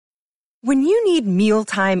When you need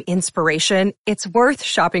mealtime inspiration, it's worth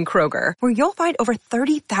shopping Kroger, where you'll find over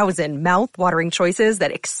 30,000 mouth-watering choices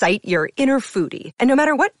that excite your inner foodie. And no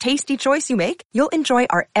matter what tasty choice you make, you'll enjoy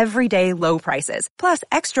our everyday low prices, plus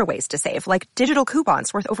extra ways to save, like digital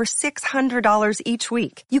coupons worth over $600 each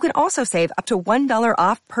week. You can also save up to $1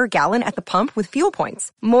 off per gallon at the pump with fuel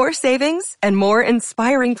points. More savings and more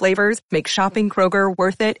inspiring flavors make shopping Kroger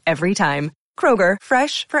worth it every time. Kroger,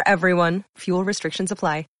 fresh for everyone. Fuel restrictions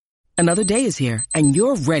apply. Another day is here, and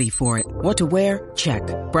you're ready for it. What to wear? Check.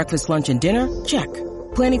 Breakfast, lunch, and dinner? Check.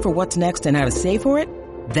 Planning for what's next and how to save for it?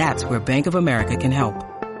 That's where Bank of America can help.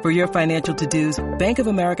 For your financial to-dos, Bank of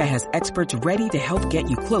America has experts ready to help get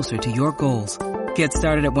you closer to your goals. Get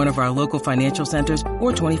started at one of our local financial centers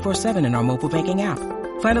or 24/7 in our mobile banking app.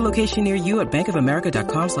 Find a location near you at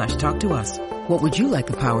bankofamerica.com/talktous. What would you like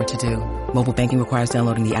the power to do? Mobile banking requires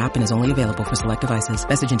downloading the app and is only available for select devices.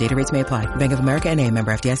 Message and data rates may apply. Bank of America N.A.,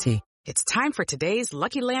 member FDIC. It's time for today's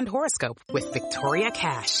Lucky Land horoscope with Victoria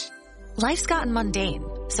Cash. Life's gotten mundane,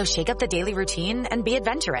 so shake up the daily routine and be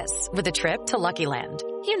adventurous with a trip to Lucky Land.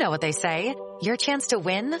 You know what they say, your chance to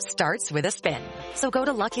win starts with a spin. So go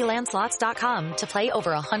to LuckyLandSlots.com to play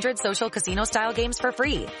over 100 social casino-style games for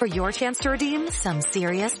free for your chance to redeem some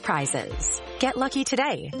serious prizes. Get lucky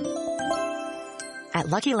today at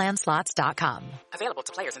LuckyLandSlots.com. Available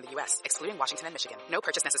to players in the U.S., excluding Washington and Michigan. No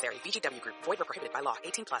purchase necessary. VGW Group. Void where prohibited by law.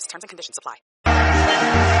 18+. Terms and conditions apply.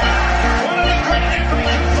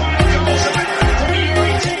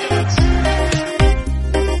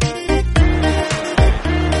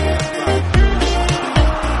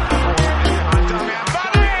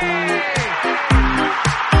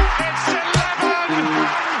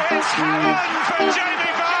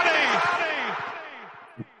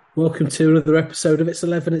 Welcome to another episode of It's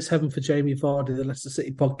 11, It's Heaven for Jamie Vardy, the Leicester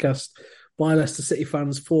City podcast by Leicester City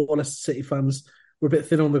fans, for Leicester City fans. We're a bit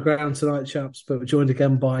thin on the ground tonight, chaps, but we're joined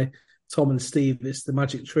again by Tom and Steve. It's the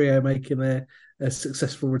magic trio making a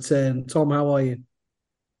successful return. Tom, how are you?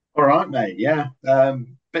 All right, mate, yeah.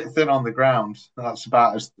 Bit thin on the ground. That's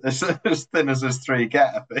about as thin as us three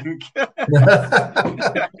get, I think.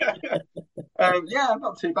 Yeah,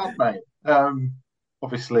 not too bad, mate.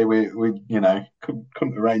 Obviously, we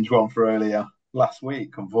couldn't arrange one for earlier last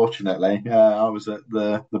week. Unfortunately, I was at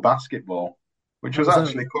the basketball, which was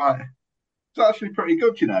actually pretty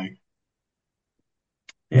good.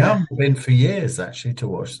 Yeah, I've been for years actually to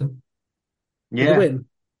watch them. Yeah,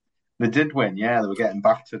 They did win. Yeah, they were getting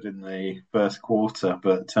battered in the first quarter,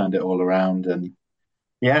 but turned it all around, and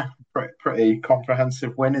yeah, pretty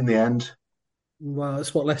comprehensive win in the end. Well,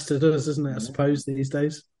 that's what Leicester does, isn't it? I suppose these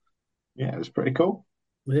days. Yeah, it was pretty cool.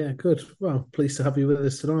 Yeah, good. Well, pleased to have you with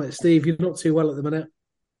us tonight. Steve, you're not too well at the minute.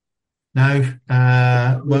 No,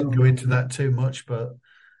 won't go into that too much, but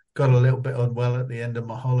got a little bit unwell at the end of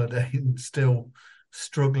my holiday and still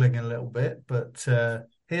struggling a little bit. But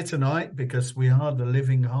here tonight because we are the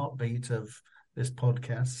living heartbeat of this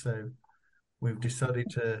podcast. So we've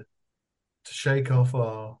decided to shake off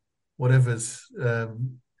our whatever's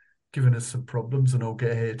given us some problems and all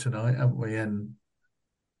get here tonight, haven't we? And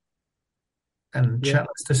chat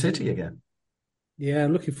Leicester City again. Yeah,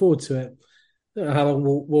 I'm looking forward to it. I don't know how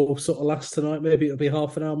long we'll sort of last tonight. Maybe it'll be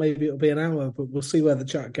half an hour, maybe it'll be an hour, but we'll see where the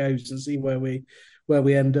chat goes and see where we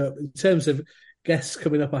end up. In terms of guests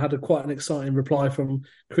coming up, I had quite an exciting reply from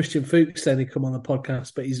Christian Fuchs saying he'd come on the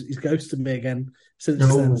podcast, but he's ghosted me again since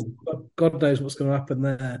then. God knows what's going to happen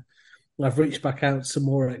there. I've reached back out to some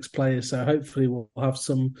more ex-players, so hopefully we'll have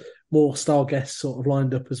some more star guests sort of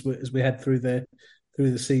lined up as we head through the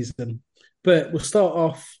season. But we'll start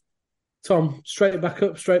off, Tom, straight back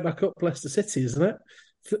up, Leicester City, isn't it?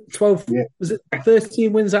 12, yeah. Was it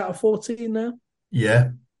 13 wins out of 14 now? Yeah.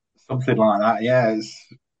 Something like that, yeah.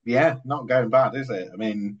 It's not going bad, is it? I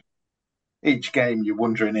mean, each game you're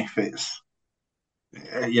wondering if it's,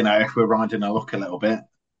 if we're riding a luck a little bit.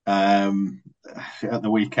 At the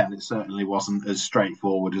weekend, it certainly wasn't as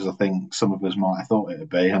straightforward as I think some of us might have thought it would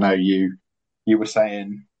be. I know you were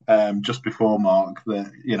saying just before, Mark,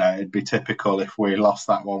 that it'd be typical if we lost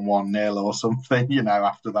that 1-0 or something,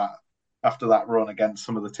 after that run against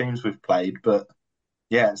some of the teams we've played. But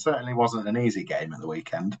yeah, it certainly wasn't an easy game at the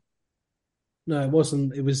weekend. No, it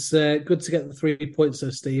wasn't. It was good to get the 3 points, though,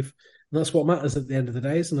 Steve. And that's what matters at the end of the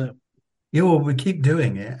day, isn't it? Yeah, well, we keep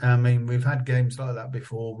doing it. I mean, we've had games like that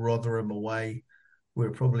before. Rotherham away, we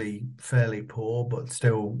were probably fairly poor, but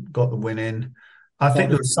still got the win in. I think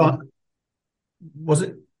there was some. Was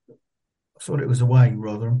it? I thought it was away,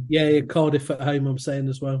 Rotherham. Yeah, Cardiff at home, I'm saying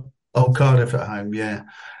as well. Oh, Cardiff at home, yeah.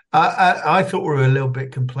 I thought we were a little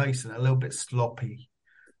bit complacent, a little bit sloppy.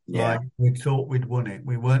 Yeah. Like we thought we'd won it.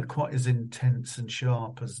 We weren't quite as intense and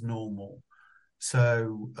sharp as normal.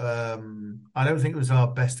 So I don't think it was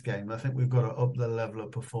our best game. I think we've got to up the level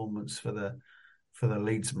of performance for the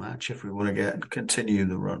Leeds match if we want to continue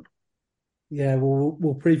the run. Yeah,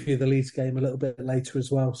 we'll preview the Leeds game a little bit later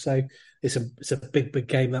as well. So it's a big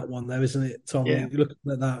game, that one though, isn't it, Tom? Yeah. You're looking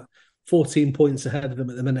at that, 14 points ahead of them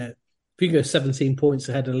at the minute. If you go 17 points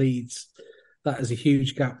ahead of Leeds, that is a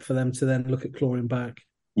huge gap for them to then look at clawing back.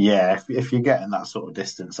 Yeah, if you're getting that sort of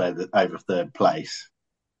distance over third place,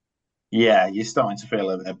 yeah, you're starting to feel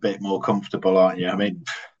a bit more comfortable, aren't you? I mean,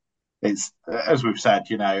 it's as we've said,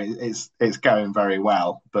 it's going very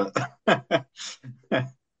well, but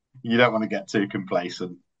you don't want to get too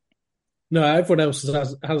complacent. No, everyone else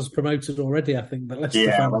has promoted already, I think. But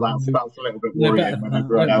Leicester fans, Well, that's a little bit worrying when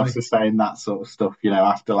everyone else is saying that sort of stuff.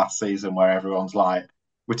 After last season, where everyone's like,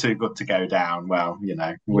 "We're too good to go down." Well,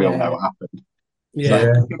 we all know what happened.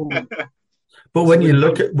 Yeah. So. But when you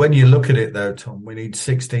look at it though, Tom, we need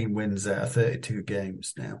 16 wins out of 32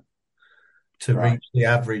 games now to reach the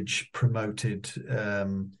average promoted.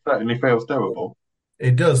 Certainly feels doable.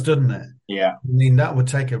 It does, doesn't it? Yeah. I mean, that would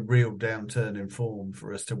take a real downturn in form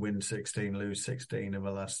for us to win 16, lose 16 of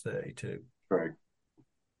the last 32. True.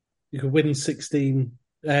 You could win 16,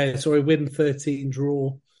 win 13,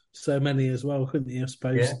 draw so many as well, couldn't you, I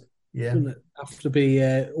suppose? Yeah. Wouldn't it have to be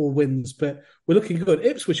all wins? But we're looking good.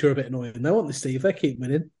 Ipswich are a bit annoying though, aren't they, Steve? They keep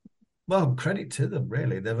winning. Well, credit to them,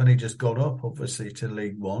 really. They've only just got up, obviously, to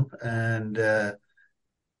League One, and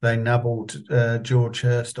they nabbled George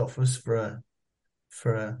Hurst off us for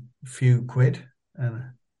a few quid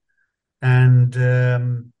and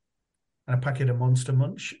a packet of Monster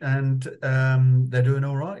Munch, and they're doing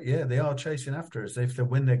all right. Yeah, they are chasing after us. If they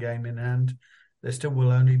win their game in hand, they still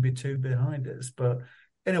will only be 2 behind us. But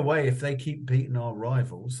in a way, if they keep beating our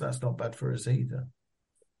rivals, that's not bad for us either.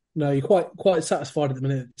 No, you're quite satisfied at the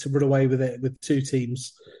minute to run away with it with 2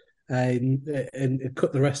 teams and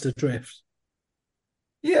cut the rest adrift.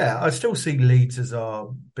 Yeah, I still see Leeds as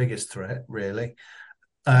our biggest threat, really.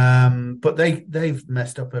 But they've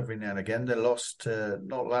messed up every now and again. They lost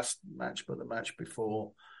not last match, but the match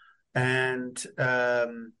before. And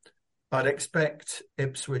I'd expect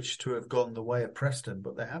Ipswich to have gone the way of Preston,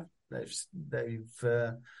 but they have.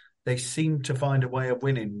 They seem to find a way of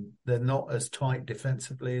winning. They're not as tight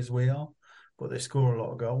defensively as we are, but they score a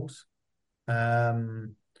lot of goals.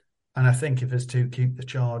 And I think if us two keep the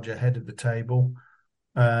charge ahead of the table,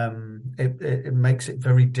 it makes it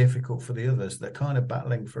very difficult for the others. They're kind of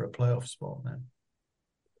battling for a playoff spot now.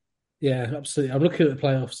 Yeah, absolutely. I'm looking at the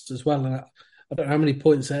playoffs as well, and I don't know how many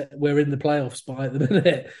points we're in the playoffs by at the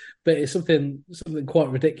minute, but it's something quite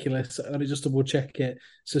ridiculous. Let me just double check it.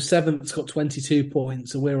 So 7th's got 22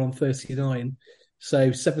 points, and we're on 39.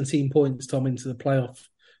 So 17 points, Tom, into the playoff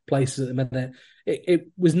places at the minute. It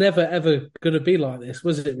was never ever going to be like this,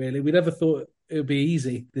 was it? Really, we never thought it would be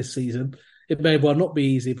easy this season. It may well not be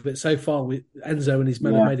easy, but so far, Enzo and his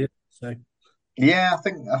men have made it. So, yeah, I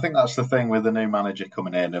think that's the thing with the new manager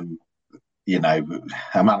coming in, and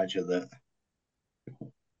a manager that.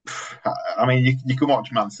 I mean, you can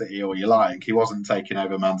watch Man City all you like. He wasn't taking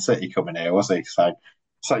over Man City coming here, was he? So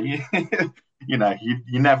you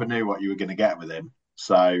you never knew what you were going to get with him.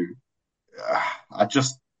 So I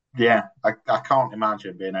can't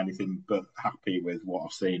imagine being anything but happy with what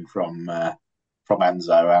I've seen from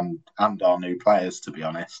Enzo and our new players, to be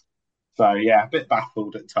honest. So yeah, a bit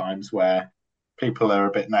baffled at times where people are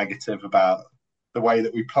a bit negative about the way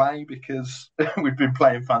that we play because we've been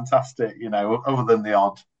playing fantastic, other than the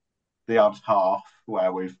odd half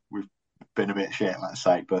where we've been a bit shit, let's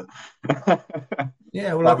say. But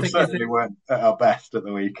yeah, well, I think we certainly weren't at our best at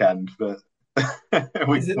the weekend, but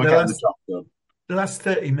we're getting the job done. The last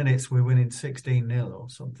 30 minutes we're winning 16-0 or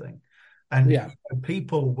something. And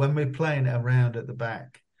people, when we're playing it around at the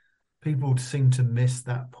back, people seem to miss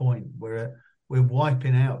that point where we're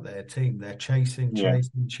wiping out their team. They're chasing.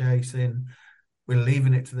 We're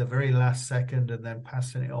leaving it to the very last second and then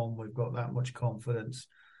passing it on. We've got that much confidence.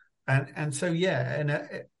 And so,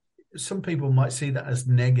 some people might see that as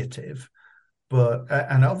negative, but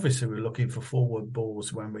and obviously we're looking for forward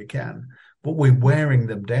balls when we can, but we're wearing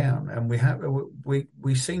them down, and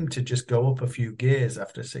we seem to just go up a few gears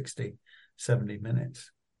after 60, 70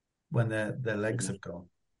 minutes when their legs have gone.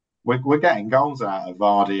 We're getting goals out of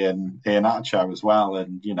Vardy and Iheanacho as well,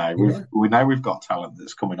 and we know we've got talent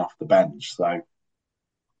that's coming off the bench. So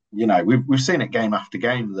we've seen it game after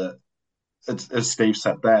game that, as Steve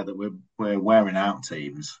said there, that we're wearing out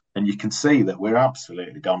teams, and you can see that we're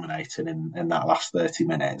absolutely dominating in that last 30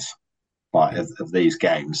 minutes of these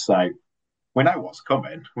games. So we know what's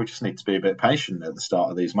coming. We just need to be a bit patient at the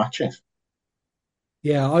start of these matches.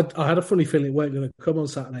 Yeah, I had a funny feeling it weren't going to come on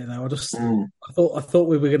Saturday though. I thought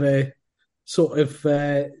we were going to sort of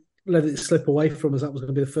let it slip away from us. That was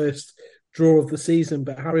going to be the first draw of the season,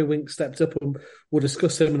 but Harry Winks stepped up, and we'll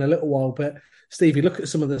discuss him in a little while. But Steve, you look at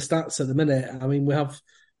some of the stats at the minute. I mean, we have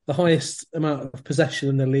the highest amount of possession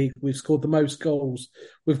in the league. We've scored the most goals.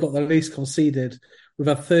 We've got the least conceded. We've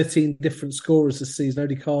had 13 different scorers this season.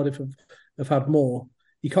 Only Cardiff have had more.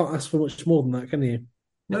 You can't ask for much more than that, can you?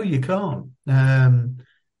 No, you can't.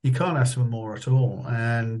 You can't ask for more at all.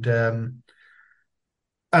 And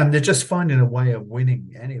they're just finding a way of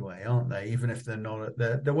winning anyway, aren't they? Even if they're not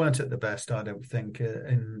they weren't at the best, I don't think,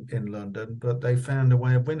 in London, but they found a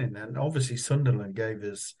way of winning. And obviously Sunderland gave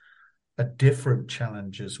us a different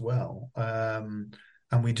challenge as well. And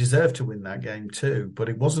we deserved to win that game too, but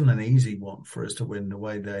it wasn't an easy one for us to win the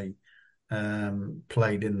way they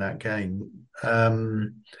played in that game.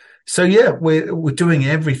 So yeah, we're doing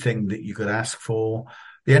everything that you could ask for.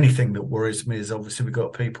 The only thing that worries me is obviously we've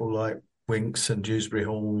got people like Winks and Dewsbury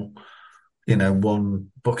Hall,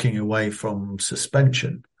 one booking away from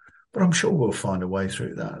suspension. But I'm sure we'll find a way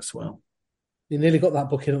through that as well. He nearly got that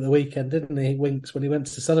booking at the weekend, didn't he, Winks, when he went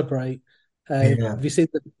to celebrate? Yeah. Have you seen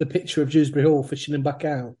the picture of Dewsbury Hall fishing him back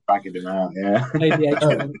out? Bagging him out, yeah.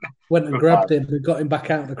 ADH went and grabbed him and got him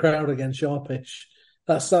back out of the crowd again, sharpish.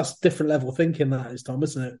 That's different level thinking, that is, Tom,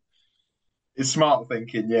 isn't it? It's smart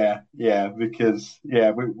thinking, yeah, because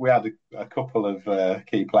we had a couple of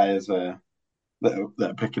key players that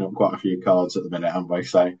are picking up quite a few cards at the minute, haven't we?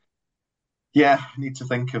 So yeah, need to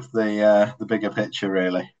think of the bigger picture,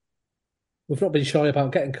 really. We've not been shy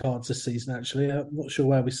about getting cards this season, actually. I'm not sure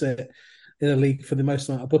where we sit in the league for the most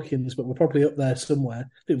amount of bookings, but we're probably up there somewhere.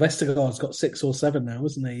 I think Vestergaard's got 6 or 7 now,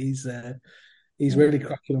 isn't he? He's really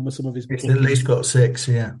cracking on with some of his bookings. He's at least got 6,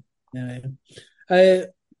 yeah. Yeah.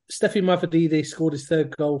 Steffi Mavrodidi scored his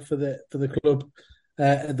 3rd goal for the club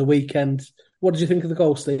at the weekend. What did you think of the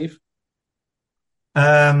goal, Steve?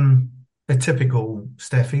 A typical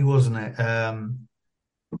Steffi, wasn't it?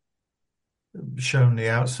 Shown the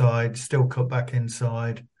outside, still cut back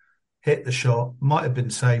inside, hit the shot. Might have been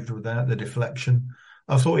saved without the deflection.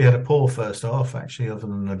 I thought he had a poor first half, actually, other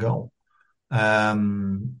than the goal.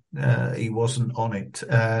 He wasn't on it,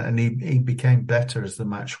 and he became better as the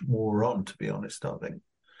match wore on, to be honest, I think.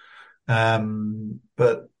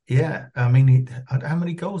 But yeah, I mean, how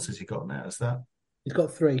many goals has he got now? Is that? He's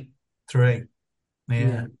got 3. 3.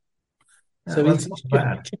 Yeah. So he's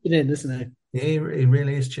chipping in, isn't he? Yeah, he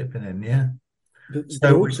really is chipping in, yeah.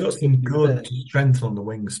 So we've got some good strength on the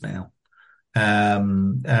wings now.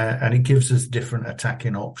 And it gives us different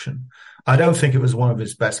attacking option. I don't think it was one of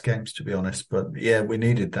his best games, to be honest, but yeah, we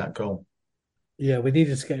needed that goal. Yeah, we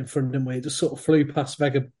needed to get in front, didn't we? It just sort of flew past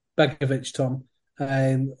Begovic, Tom,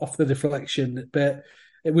 off the deflection. But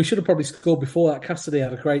we should have probably scored before that. Cassidy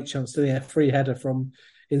had a great chance, didn't he? A free header from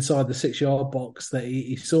inside the 6-yard box that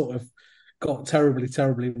he sort of got terribly,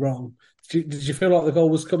 terribly wrong. Did you feel like the goal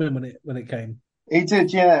was coming when it came? He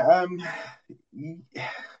did, yeah.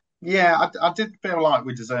 I did feel like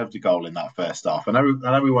we deserved a goal in that first half. I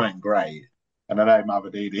know we weren't great, and I know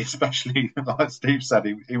Mavrodidi, especially like Steve said,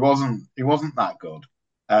 he wasn't that good.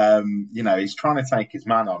 He's trying to take his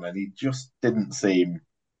man on, and he just didn't seem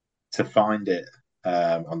to find it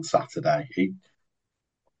on Saturday.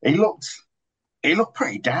 He looked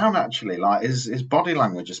pretty down, actually. Like his body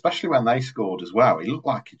language, especially when they scored as well, he looked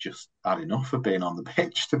like he just had enough of being on the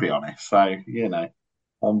pitch, to be honest. So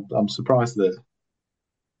I'm surprised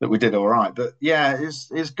that we did all right. But yeah,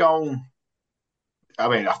 his goal, I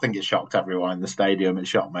mean, I think it shocked everyone in the stadium. It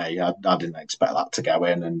shocked me. I didn't expect that to go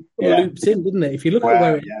in. And it loops in, didn't it? If you look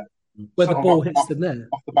at where the ball hits the net.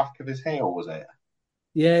 Off the back of his heel, was it?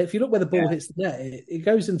 Yeah, if you look where the ball hits the net, it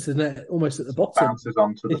goes into the net almost at the bottom. Bounces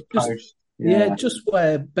onto the post. Yeah, just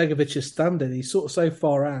where Begovic is standing. He's sort of so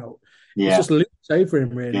far out. Yeah. It just loops over him,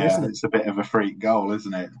 really, isn't it? It's a bit of a freak goal,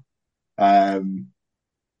 isn't it?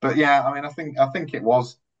 But yeah, I mean, I think it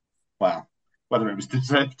was, well, whether it was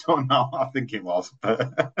deserved or not, I think it was. But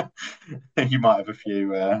you might have a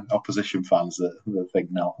few opposition fans that think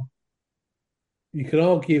not. You could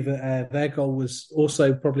argue that their goal was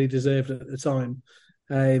also probably deserved at the time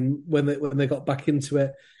when they got back into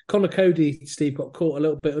it. Connor Cody, Steve, got caught a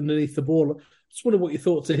little bit underneath the ball. Just wonder what your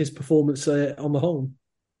thoughts of his performance on the whole.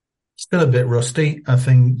 Still a bit rusty, I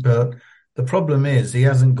think, but the problem is he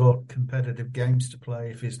hasn't got competitive games to play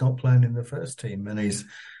if he's not playing in the first team, and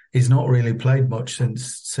he's not really played much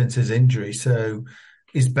since his injury, so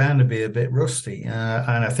he's bound to be a bit rusty.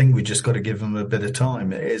 And I think we just got to give him a bit of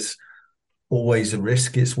time. It is always a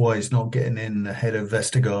risk. It's why he's not getting in ahead of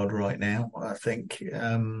Vestergaard right now, I think.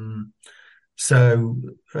 So,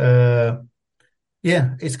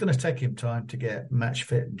 yeah, it's going to take him time to get match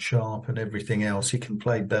fit and sharp and everything else. He can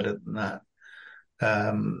play better than that.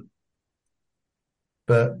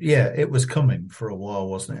 But yeah, it was coming for a while,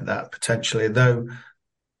 wasn't it? That potentially, though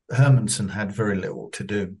Hermansen had very little to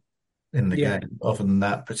do in the game, other than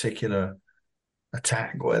that particular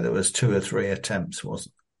attack where there was 2 or 3 attempts,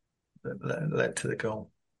 wasn't that led to the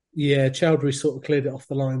goal. Yeah, Chowdhury sort of cleared it off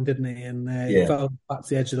the line, didn't he? And he fell back to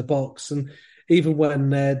the edge of the box. And even when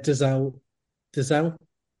Dizelle,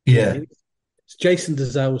 yeah, it's Jason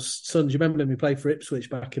Dizelle's son. Do you remember him? He played for Ipswich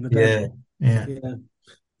back in the day.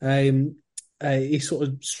 He sort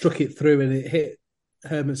of struck it through and it hit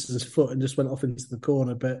Hermansen's foot and just went off into the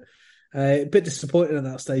corner. But a bit disappointing at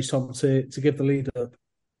that stage, Tom, to give the lead up.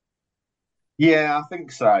 Yeah, I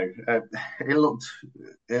think so. It looked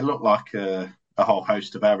like a whole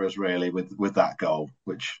host of errors really with that goal,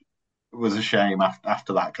 which was a shame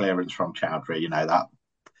after that clearance from Chowdhury. You know, that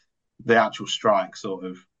the actual strike sort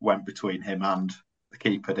of went between him and the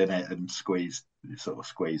keeper, didn't it, and squeezed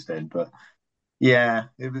in. But yeah,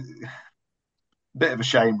 it was a bit of a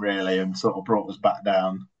shame really, and sort of brought us back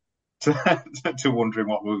down to wondering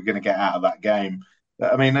what we were going to get out of that game.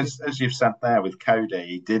 I mean, as you've said there with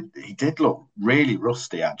Cody, he did look really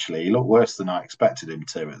rusty. Actually, he looked worse than I expected him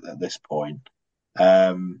to at this point.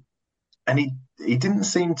 And he didn't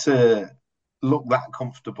seem to look that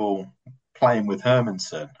comfortable playing with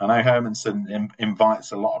Hermansen. I know Hermansen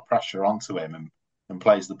invites a lot of pressure onto him and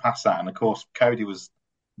plays the pass out, and of course Cody was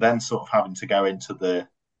then sort of having to go into the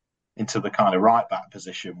kind of right back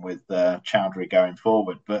position with Chowdhury going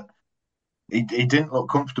forward, but he didn't look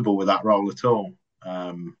comfortable with that role at all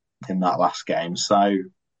in that last game. So I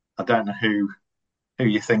don't know who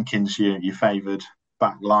you're thinking's your favoured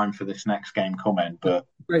back line for this next game coming, but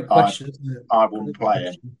great question, isn't it? I wouldn't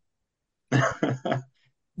play him.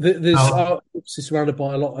 There's obviously surrounded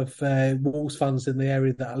by a lot of Wolves fans in the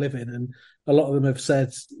area that I live in, and a lot of them have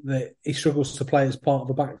said that he struggles to play as part of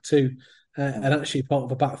a back two, and actually part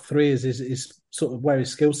of a back three is sort of where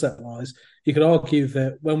his skill set lies. You could argue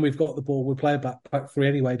that when we've got the ball, we play a back three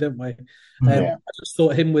anyway, don't we? I just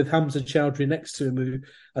thought him with Hamza Chowdhury next to him, who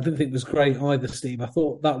I didn't think was great either, Steve. I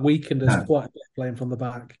thought that weakened us quite a bit playing from the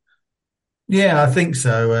back. Yeah, I think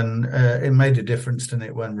so, and it made a difference, didn't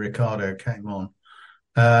it, when Ricardo came on?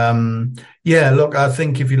 Look, I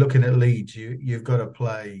think if you're looking at Leeds, you've got to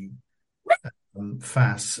play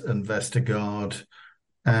Fass and Vestergaard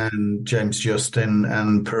and James Justin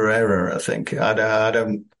and Pereira. I think I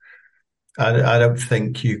don't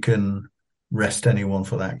think you can rest anyone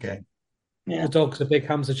for that game. Yeah. The dog's a big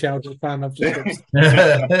Hamza Chowdhury fan. I've just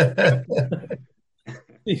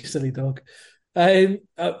you silly dog.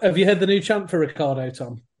 Have you heard the new chant for Ricardo,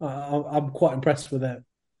 Tom? I'm quite impressed with it.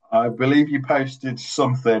 I believe you posted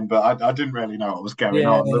something, but I didn't really know what was going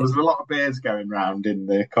on. There was a lot of beers going round in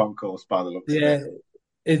the concourse by the looks of it.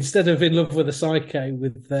 Instead of in love with a psyche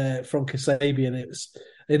with Frank Kasabian, it was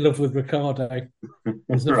in love with Ricardo.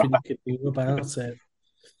 There's nothing you can do about it.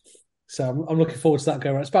 So I'm looking forward to that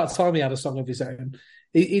going around. It's about time he had a song of his own.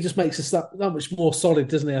 He just makes us that much more solid,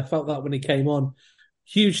 doesn't he? I felt that when he came on.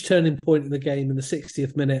 Huge turning point in the game in the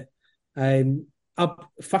 60th minute.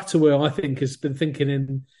 Fatawa, I think, has been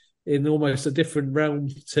thinking in almost a different realm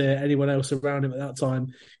to anyone else around him at that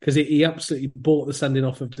time, because he absolutely bought the sending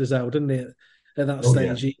off of Dizelle, didn't he? At that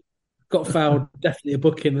stage, He got fouled, definitely a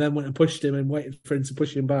booking, and then went and pushed him and waited for him to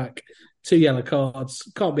push him back. 2 yellow cards.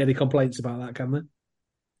 Can't be any complaints about that, can there?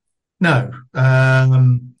 No.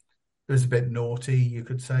 It was a bit naughty, you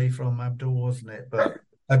could say, from Abdul, wasn't it? But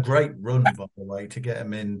a great run, by the way, to get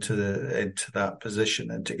him into that position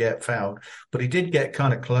and to get fouled. But he did get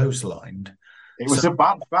kind of clotheslined. It was a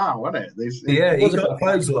bad foul, wasn't it? He got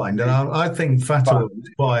clotheslined, and I think Fatah was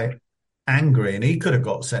quite angry, and he could have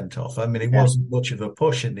got sent off. I mean, it wasn't much of a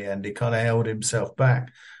push in the end. He kind of held himself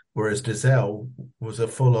back, whereas Dizelle was a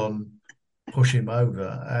full-on push him over.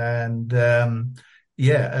 And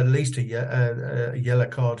at least a yellow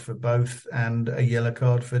card for both, and a yellow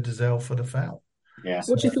card for Dizelle for the foul. Yeah.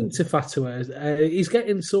 What do you think to Fatah? He's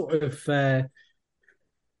getting sort of an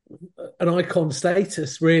icon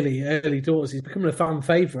status, really, early doors. He's becoming a fan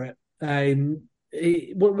favourite.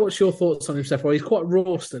 What's your thoughts on him so far? He's quite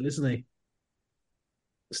raw still, isn't he,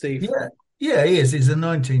 Steve? Yeah, he is. He's a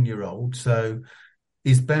 19-year-old, so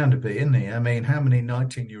he's bound to be, isn't he? I mean, how many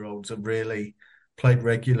 19-year-olds have really played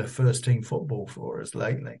regular first-team football for us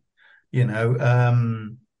lately? You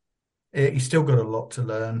know, he's still got a lot to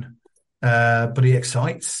learn, but he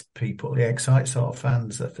excites people. He excites our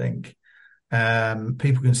fans, I think.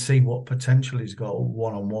 People can see what potential he's got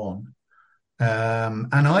one-on-one. And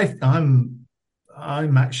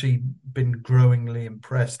I'm actually been growingly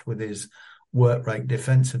impressed with his work rate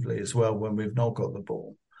defensively as well when we've not got the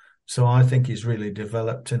ball. So I think he's really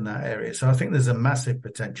developed in that area. So I think there's a massive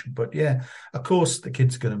potential. But yeah, of course, the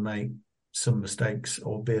kid's going to make some mistakes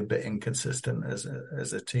or be a bit inconsistent as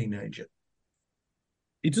a teenager.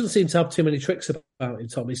 He doesn't seem to have too many tricks about him,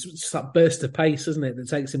 Tom. It's just that burst of pace, isn't it, that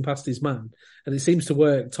takes him past his man, and it seems to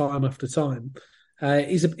work time after time.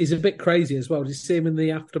 He's a bit crazy as well. Did you see him in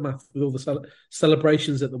the aftermath with all the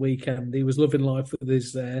celebrations at the weekend? He was loving life with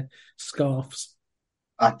his scarves.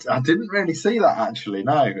 I didn't really see that actually,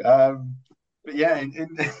 no. But yeah,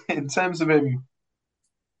 in terms of him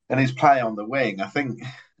and his play on the wing, I think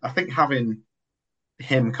having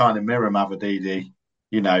him kind of mirror Mavididi,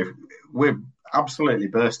 we're absolutely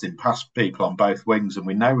bursting past people on both wings, and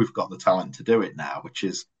we know we've got the talent to do it now, which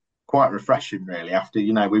is quite refreshing, really. After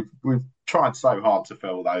we've tried so hard to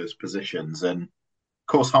fill those positions, and of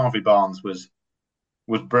course Harvey Barnes was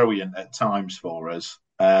brilliant at times for us,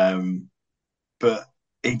 but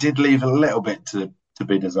he did leave a little bit to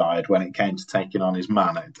be desired when it came to taking on his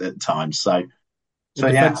man at times. So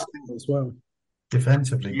yeah, as well.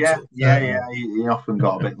 Defensively, yeah. He often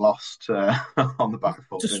got a bit lost on the back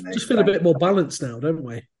foot. Just feel a bit more balanced now, don't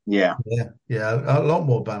we? Yeah, a lot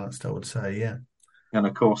more balanced, I would say. Yeah, and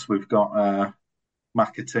of course we've got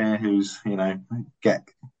McAteer, who's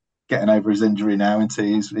getting over his injury now, and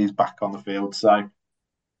he's back on the field. So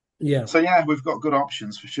yeah, we've got good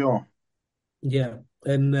options for sure. Yeah,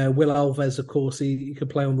 and Will Alves, of course, he could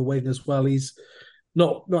play on the wing as well. He's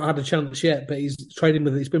not had a chance yet, but he's training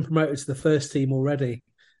with it. He's been promoted to the first team already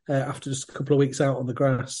after just a couple of weeks out on the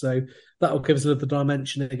grass. So that will give us another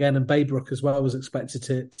dimension again. And Baybrook as well was expected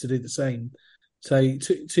to do the same. So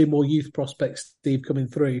two more youth prospects, Steve, coming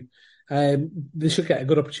through. They should get a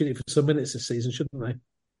good opportunity for some minutes this season, shouldn't they?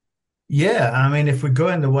 Yeah, I mean, if we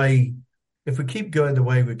keep going the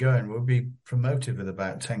way we're going, we'll be promoted with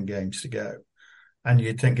about 10 games to go. And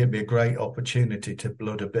you'd think it'd be a great opportunity to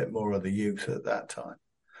blood a bit more of the youth at that time,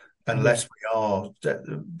 unless we are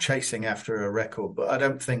chasing after a record. But I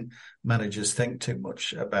don't think managers think too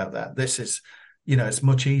much about that. This is, it's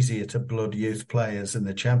much easier to blood youth players in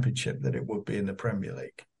the Championship than it would be in the Premier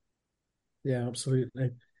League. Yeah,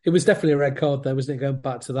 absolutely. It was definitely a red card, though, wasn't it? Going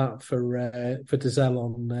back to that for Dizelle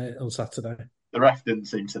on Saturday. The ref didn't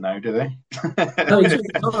seem to know, did he? No, he took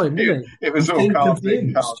the time, didn't he? It was all carved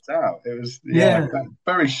out. It was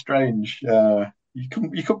very strange. You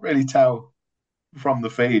couldn't really tell from the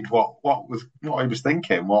feed what he was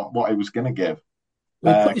thinking, what he was going to give.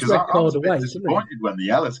 Because I was a bit disappointed when the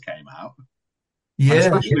yellows came out. Yeah,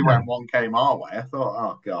 especially when one came our way. I thought,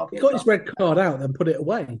 oh God, he got his red card out, then put it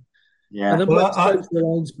away. Yeah, and then went to the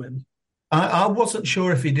linesman. I wasn't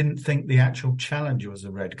sure if he didn't think the actual challenge was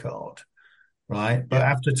a red card. Right, but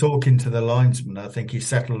after talking to the linesman, I think he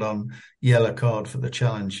settled on yellow card for the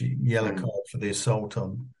challenge, yellow card for the assault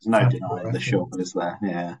on. There's no denying the shot, is there?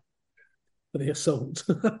 Yeah, for the assault.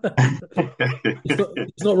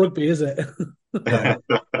 it's not rugby, is it?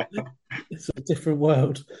 It's a different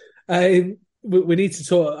world. We need to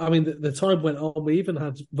talk. I mean, the time went on. We even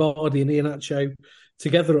had Vardy and Iheanacho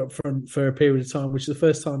together up front for a period of time, which is the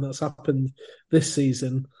first time that's happened this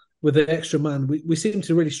season. With an extra man, we seemed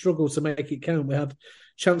to really struggle to make it count. We had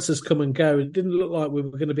chances come and go. It didn't look like we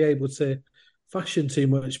were going to be able to fashion too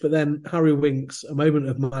much. But then Harry Winks, a moment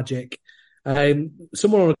of magic.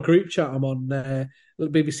 Someone on a group chat I'm on,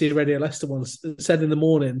 BBC Radio Leicester once, said in the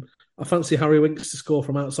morning, I fancy Harry Winks to score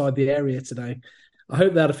from outside the area today. I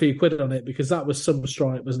hope they had a few quid on it, because that was some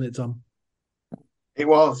strike, wasn't it, Tom? It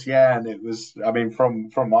was, yeah. And it was, I mean,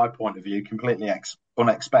 from my point of view, completely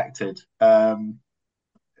unexpected.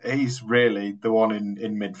 He's really the one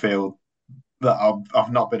in midfield that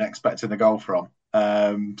I've not been expecting a goal from.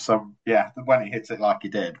 So yeah, when he hits it like he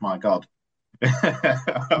did, my God,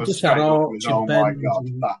 I was straight up with, oh my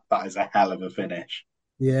God, that is a hell of a finish.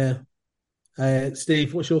 Yeah,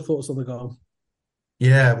 Steve, what's your thoughts on the goal?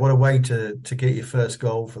 Yeah, what a way to get your first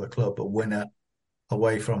goal for the club, a winner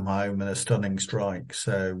away from home and a stunning strike.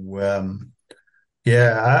 So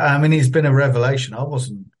I mean, he's been a revelation. I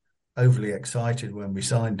wasn't overly excited when we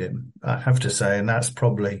signed him, I have to say, and that's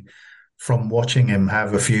probably from watching him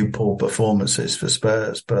have a few poor performances for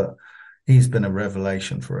Spurs, but he's been a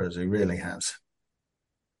revelation for us. He really has.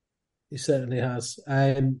 He certainly has.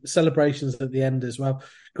 Celebrations at the end as well.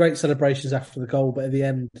 Great celebrations after the goal, but at the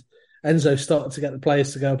end, Enzo started to get the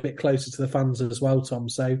players to go a bit closer to the fans as well, Tom.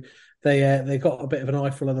 So they got a bit of an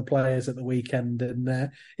eye for other players at the weekend,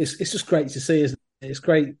 and it's just great to see, isn't it? It's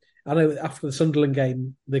great I know after the Sunderland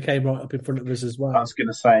game, they came right up in front of us as I well. was going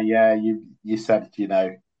to say, yeah, you said, he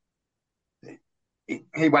went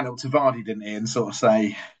up to Vardy, didn't he, and sort of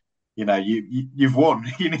say, you've won.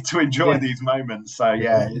 You need to enjoy Yeah, these moments. So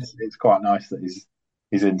yeah, it's quite nice that he's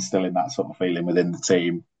instilling that sort of feeling within the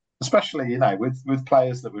team, especially with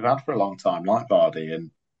players that we've had for a long time like Vardy.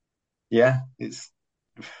 And yeah,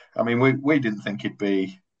 I mean, we didn't think he'd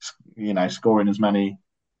be scoring as many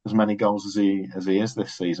goals as he is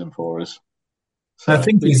this season for us. I So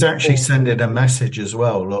think he's actually sending a message as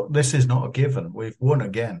well. Look, this is not a given. We've won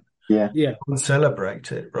again. yeah, yeah,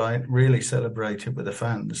 Celebrate it, right? Really celebrate it with the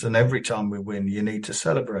fans. And every time we win, you need to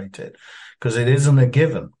celebrate it because it isn't a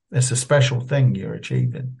given. It's a special thing you're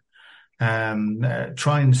achieving.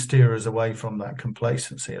 Try and steer us away from that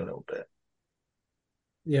complacency a little bit.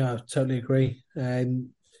 yeah. I totally agree. And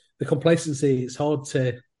the complacency, it's hard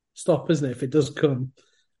to stop, isn't it? If it does come,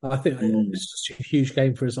 I think it's just a huge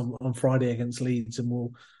game for us on Friday against Leeds, and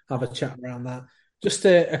we'll have a chat around that. Just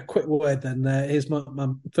a quick word then. Here's my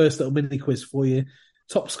first little mini quiz for you.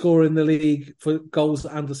 Top scorer in the league for goals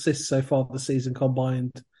and assists so far this season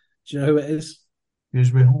combined. Do you know who it is?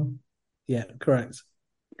 Usually home. Yeah, correct.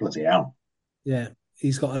 bloody hell. Yeah,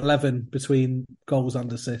 he's got 11 between goals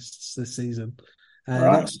and assists this season.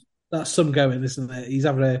 Right. That's some going, isn't it? He's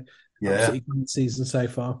having a absolutely good season so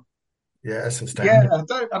far. Yeah, it's a Yeah,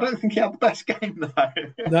 standard. I don't think he had the best game though.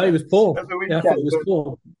 No, he was poor. At the Yeah, I weekend, thought he was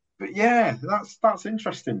poor. but yeah, that's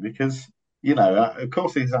interesting because of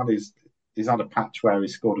course he's had a patch where he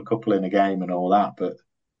scored a couple in a game and all that, but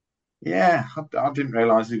yeah, I didn't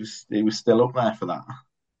realise he was still up there for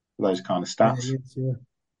those kind of Yeah, stats. he is, yeah.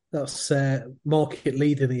 That's market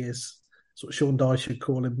leading. He is. That's what Sean Dye should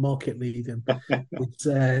call him, market leading.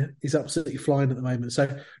 He's absolutely flying at the moment. So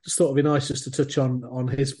just thought it'd be nice just to touch on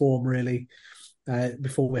his form really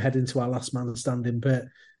before we head into our last man standing. But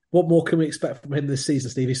what more can we expect from him this season,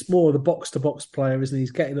 Steve? He's more of the box to box player, isn't he?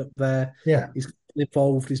 He's getting up there. Yeah. He's getting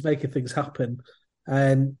involved. He's making things happen.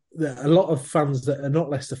 And a lot of fans that are not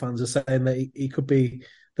Leicester fans are saying that he could be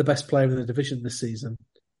the best player in the division this season.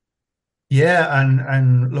 Yeah,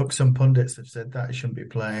 and look, some pundits have said that he shouldn't be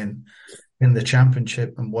playing in the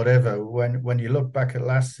Championship and whatever. When you look back at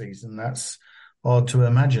last season, that's hard to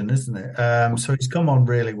imagine, isn't it? So he's come on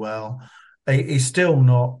really well. He's still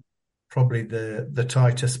not probably the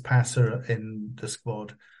tightest passer in the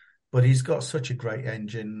squad, but he's got such a great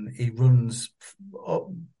engine. He runs up,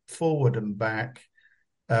 forward and back.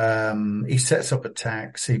 He sets up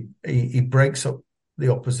attacks. He breaks up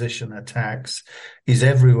the opposition attacks. He's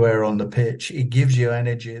everywhere on the pitch. He gives you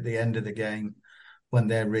energy at the end of the game when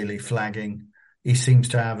they're really flagging. He seems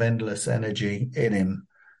to have endless energy in him.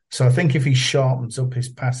 So I think if he sharpens up his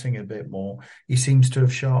passing a bit more, he seems to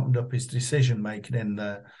have sharpened up his decision making in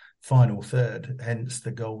the final third, hence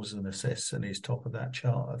the goals and assists, and he's top of that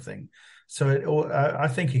chart, I think. So I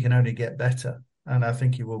think he can only get better, and I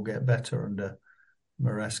think he will get better under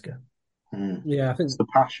Maresca. Yeah, I think it's the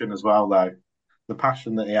passion as well, though. The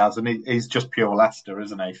passion that he has, and he's just pure Leicester,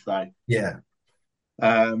 isn't he? So yeah,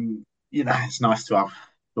 it's nice to have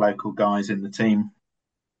local guys in the team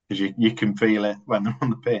because you can feel it when they're on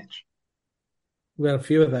the pitch. we had a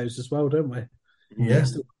few of those as well, don't we? Yeah.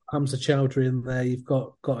 Still Hamza Chowdhury in there. You've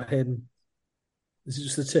got him. Is it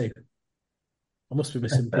just the two? I must be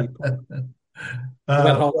missing people. We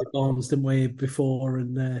had Harvey Barnes, didn't we, before?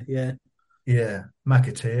 And yeah. Yeah,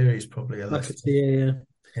 McAteer is probably a left. McAteer,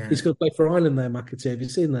 yeah. He's going to play for Ireland there, McAteer. Have you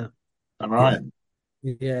seen that? All right.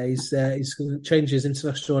 Yeah, he's going to change his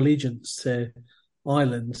international allegiance to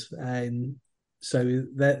Ireland, and so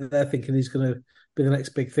they're thinking he's going to be the next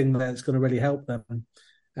big thing there. That's going to really help them.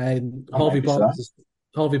 And Harvey Barnes is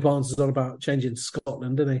on about changing to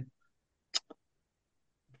Scotland, isn't he?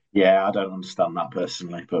 Yeah, I don't understand that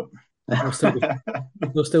personally, but they'll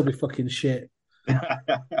still be fucking shit. No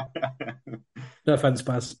offense,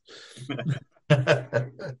 Baz.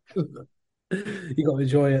 You got to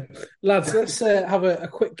enjoy it, lads. Let's have a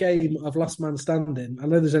quick game of Last Man Standing. I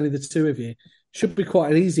know there's only the two of you. Should be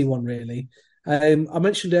quite an easy one, really. I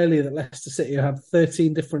mentioned earlier that Leicester City have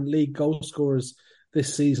 13 different league goal scorers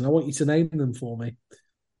this season. I want you to name them for me.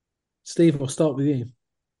 Steve, I'll start with you.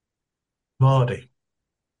 Vardy.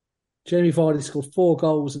 Jamie Vardy scored 4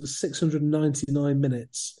 goals in 699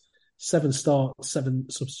 minutes, 7 starts, 7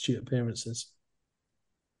 substitute appearances.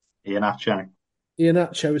 Iheanacho.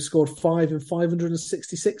 Iheanacho has scored 5 in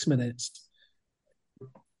 566 minutes.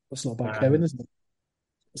 That's not bad going, isn't it?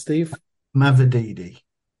 Steve? Mavididi.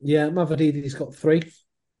 Yeah, Mavadidi's got 3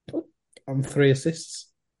 and 3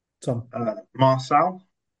 assists. Tom? Marcel.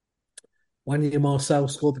 Wanya Marcel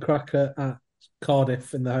scored the cracker at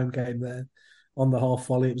Cardiff in the home game there. on the half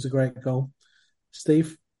volley. It was a great goal.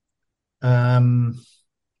 Steve?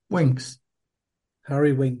 Winks.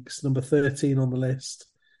 Harry Winks, number 13 on the list,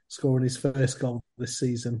 scoring his first goal this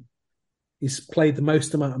season. He's played the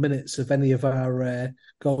most amount of minutes of any of our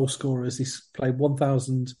goal scorers. He's played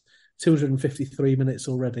 1,253 minutes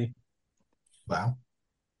already. Wow.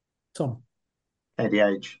 Tom?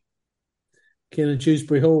 ADH. Kieran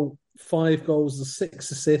Dewsbury Hall, 5 goals and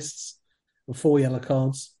 6 assists and 4 yellow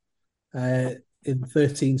cards in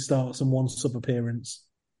 13 starts and 1 sub-appearance.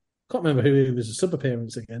 Can't remember who he was a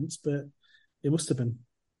sub-appearance against, but it must have been.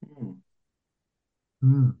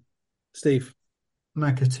 Steve?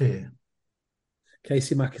 McAteer.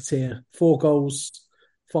 Casey McAteer, 4 goals,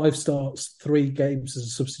 5 starts, 3 games as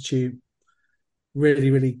a substitute.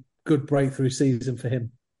 Really, really good breakthrough season for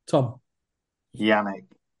him. Tom? Yannick.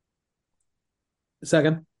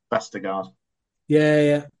 Second? Vestergaard.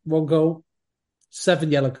 Yeah. 1 goal,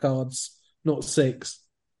 7 yellow cards, not 6.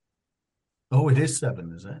 Oh, it is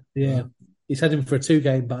 7, is it? Yeah. He's heading for a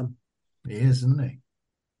 2-game ban. He is, isn't he?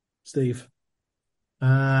 Steve?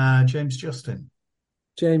 James Justin.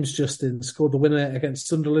 James Justin scored the winner against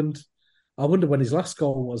Sunderland. I wonder when his last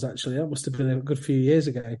goal was, actually. That must have been a good few years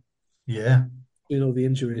ago. Yeah. With all the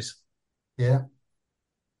injuries. Yeah.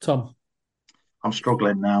 Tom? I'm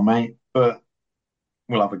struggling now, mate, but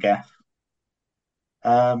we'll have a guess.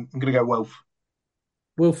 I'm going to go Wolf.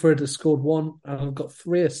 Wilfred has scored 1 and got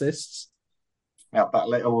 3 assists. Yeah, that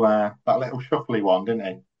little shuffly one, didn't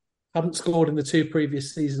he? Hadn't scored in the 2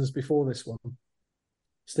 previous seasons before this one.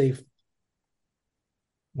 Steve?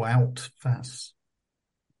 Wout Fass.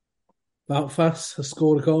 Wout Fass has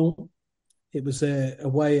scored a goal. It was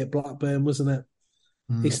away at Blackburn, wasn't it?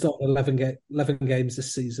 He started 11 games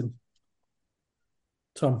this season.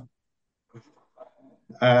 Tom?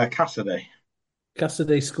 Cassidy.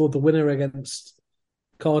 Cassidy scored the winner against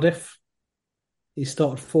Cardiff. He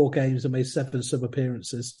started 4 games and made 7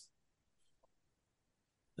 sub-appearances.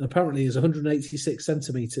 And apparently he's 186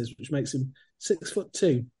 centimetres, which makes him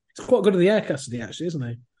 6'2". He's quite good in the air, Cassidy, actually, isn't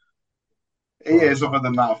he? He is, other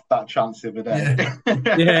than that chance the other day.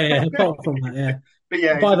 Yeah, apart from that, yeah. But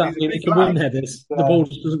yeah, by that, he can win headers. The ball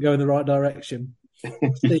just doesn't go in the right direction.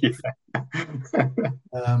 Steve?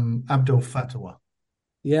 Abdul Fatah.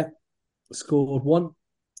 Yeah, scored 1.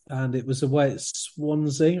 And it was away at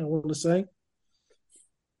Swansea, I want to say.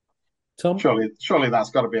 Tom? Surely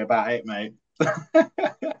that's got to be about it, mate.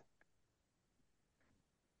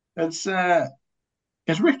 Has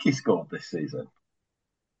Ricky scored this season?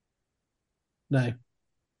 No.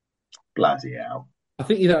 Bloody hell. I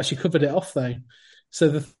think you'd actually covered it off, though. So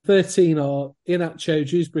the 13 are Iheanacho,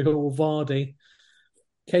 Dewsbury Hall, Vardy,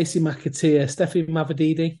 Casey McAteer, Stefan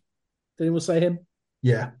Mavididi. Did anyone say him?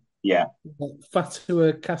 Yeah.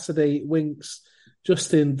 Fatua, Cassidy, Winks,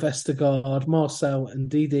 Justin, Vestergaard, Marcel, and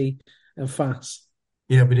Didi, and Fass.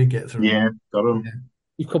 Yeah, we did get through. Yeah, got him. Yeah.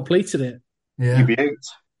 You've completed it. Yeah. You beaut.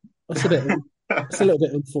 That's a little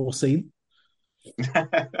bit unforeseen.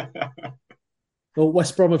 Well,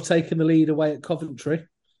 West Brom have taken the lead away at Coventry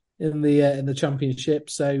in the Championship,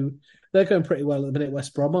 so they're going pretty well at the minute.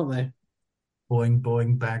 West Brom, aren't they?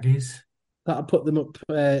 Boing baggies. That'll put them up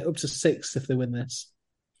to 6th if they win this.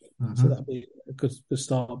 So that'll be a good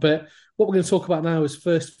start. But what we're going to talk about now is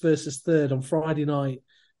first versus third on Friday night.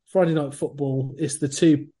 Friday night football is the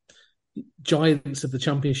 2 giants of the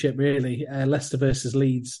Championship, really. Leicester versus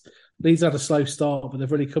Leeds. Leeds had a slow start, but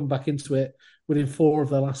they've really come back into it, winning 4 of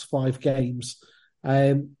their last 5 games.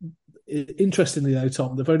 Interestingly, though,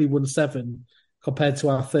 Tom, they've only won 7 compared to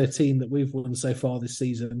our 13 that we've won so far this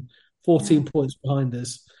season. 14 points behind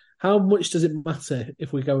us. How much does it matter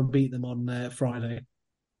if we go and beat them on Friday?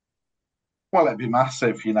 Well, it'd be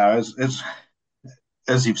massive, as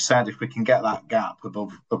you've said. If we can get that gap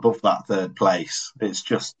above that 3rd place, it's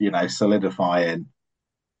just solidifying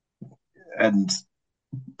and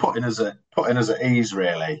putting us at ease.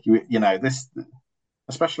 Really, this,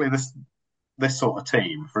 especially this sort of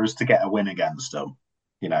team, for us to get a win against them,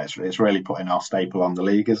 it's really putting our staple on the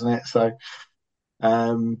league, isn't it? So,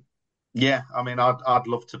 yeah, I mean, I'd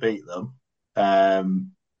love to beat them.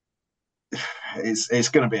 It's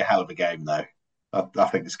going to be a hell of a game, though. I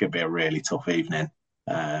think it's going to be a really tough evening.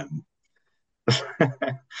 I'd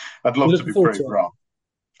love to be proved wrong.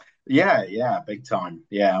 Yeah, big time.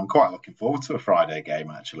 Yeah, I'm quite looking forward to a Friday game,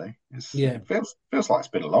 actually. It feels like it's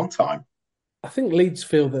been a long time. I think Leeds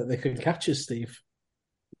feel that they could catch us, Steve.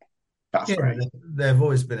 That's right. They've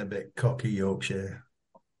always been a bit cocky Yorkshire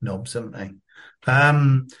knobs, haven't they?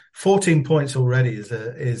 14 points already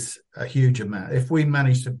is a huge amount. If we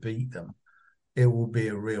manage to beat them, it will be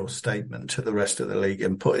a real statement to the rest of the league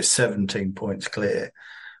and put us 17 points clear.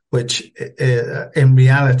 which in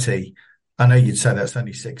reality, I know you'd say that's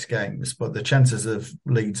only 6 games, but the chances of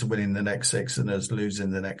Leeds winning the next 6 and us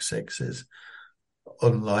losing the next 6 is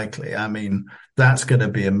unlikely. I mean, that's going to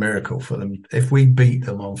be a miracle for them. If we beat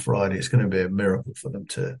them on Friday, it's going to be a miracle for them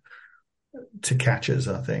to catch us,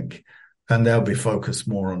 I think. And they'll be focused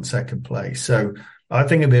more on second place. So I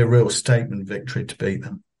think it'd be a real statement victory to beat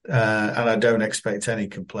them. And I don't expect any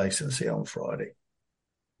complacency on Friday.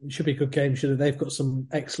 It should be a good game, shouldn't it? They've got some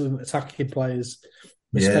excellent attacking players,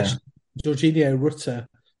 especially Jorginho Rutter,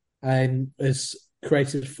 and has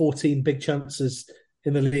created 14 big chances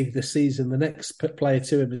in the league this season. The next player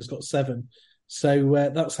to him has got 7.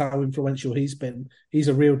 So that's how influential he's been. He's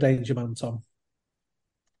a real danger man, Tom.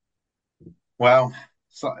 Well,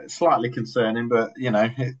 slightly concerning, but,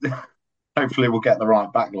 hopefully we'll get the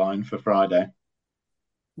right back line for Friday.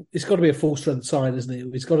 It's got to be a full strength side, isn't it?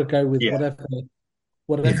 It's got to go with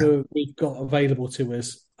whatever we've got available to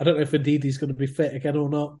us. I don't know if Ndidi's going to be fit again or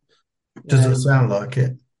not. Doesn't sound like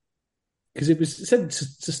it. Because it was said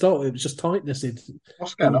to start with, it was just tightness.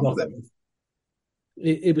 What's going on with him?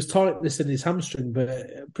 It was tightness in his hamstring, but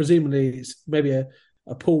presumably it's maybe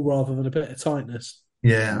a pull rather than a bit of tightness.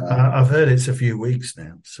 Yeah, I've heard it's a few weeks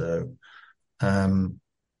now. So I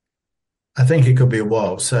think it could be a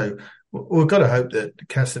while. So we've got to hope that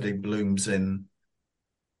Cassidy blooms in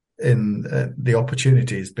the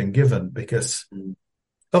opportunity he's been given, because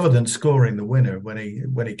other than scoring the winner when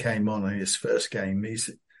he came on in his first game, he's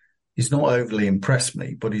not overly impressed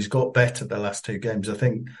me, but he's got better the last 2 games. I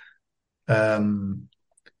think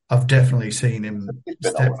I've definitely seen him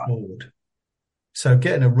step forward. So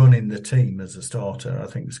getting a run in the team as a starter, I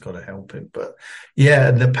think, has got to help him. But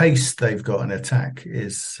yeah, the pace they've got in attack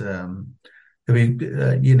is,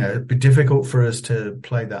 it'd be difficult for us to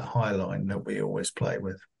play that high line that we always play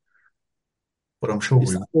with. But I'm sure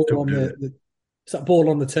we will do it. It's that ball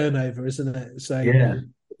on the turnover, isn't it? So if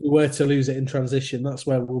we were to lose it in transition, that's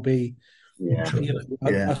where we'll be. Yeah.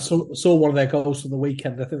 I saw one of their goals from the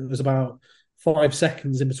weekend. I think it was about 5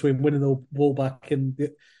 seconds in between winning the ball back in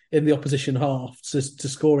the opposition half to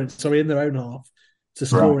score it. Sorry, in their own half to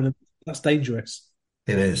score, and that's dangerous.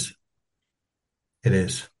 It is. It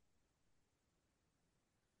is.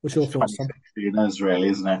 What's your thoughts, Tom? 2016 is really,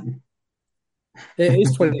 isn't it? It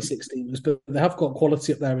is 2016, but they have got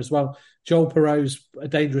quality up there as well. Joel Perreault's a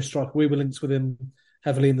dangerous striker. We were linked with him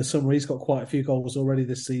heavily in the summer. He's got quite a few goals already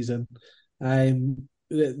this season. They're going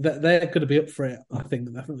to be up for it, I think.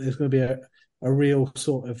 I think there's going to be a real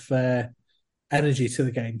sort of energy to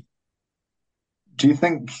the game. Do you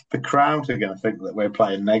think the crowd are going to think that we're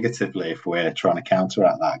playing negatively if we're trying to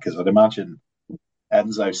counteract that? Because I'd imagine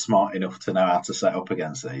Enzo's smart enough to know how to set up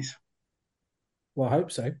against these. Well, I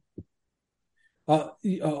hope so. I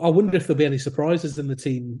wonder if there'll be any surprises in the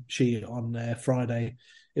team sheet on Friday,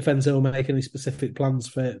 if Enzo will make any specific plans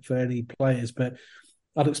for any players. But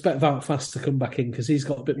I'd expect Wout Fast to come back in because he's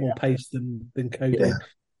got a bit more pace than Cody.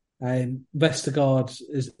 Vestergaard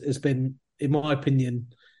has been, in my opinion,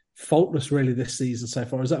 faultless really this season so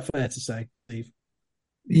far. Is that fair to say, Steve?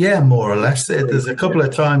 Yeah, more or less. There's a couple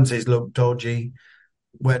of times he's looked dodgy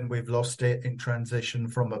when we've lost it in transition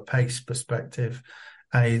from a pace perspective.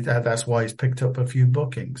 And that's why he's picked up a few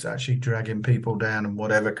bookings, actually dragging people down and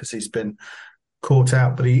whatever, because he's been caught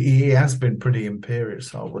out. But he has been pretty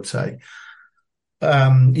imperious, I would say.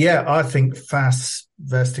 I think Fass,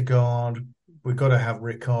 Vestergaard, we've got to have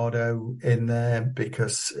Ricardo in there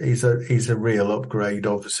because he's a real upgrade,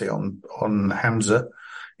 obviously, on Hamza,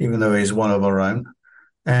 even though he's one of our own.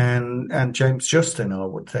 And James Justin, I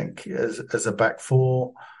would think, as a back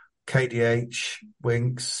four, KDH,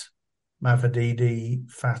 Winks, Mavadidi,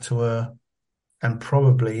 Fatua, and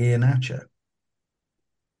probably Ian Atcher.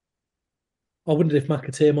 I wondered if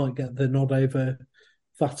McAteer might get the nod over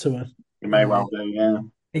Fatua. He may well do, yeah.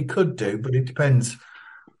 He could do, but it depends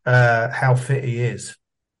how fit he is.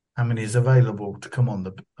 I mean, he's available to come on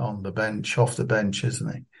the bench, off the bench,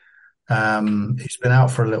 isn't he? He's been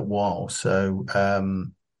out for a little while, so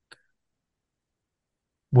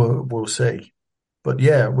we'll see. But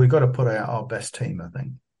yeah, we've got to put out our best team, I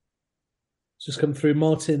think. Just come through.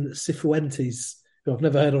 Martin Cifuentes, who I've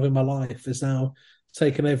never heard of in my life, is now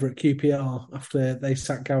taken over at QPR after they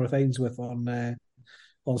sacked Gareth Ainsworth on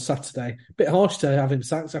Saturday. Bit harsh to have him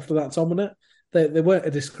sacked after that, Tom, wasn't it? They weren't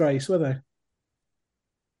a disgrace, were they?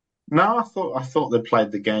 No, I thought they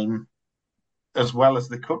played the game as well as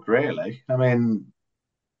they could, really. I mean,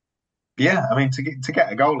 to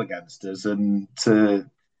get a goal against us and they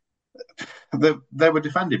were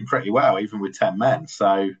defending pretty well, even with 10 men.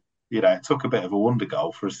 So, it took a bit of a wonder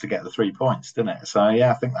goal for us to get the 3 points, didn't it? So,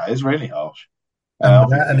 yeah, I think that is really harsh.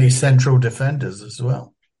 And his central defenders as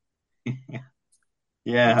well.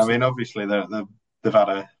 Yeah, I mean, obviously they've had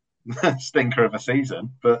a stinker of a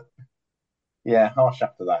season, but yeah, harsh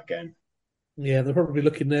after that game. Yeah, they're probably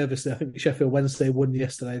looking nervous. I think Sheffield Wednesday won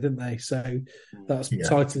yesterday, didn't they? So that's Yeah.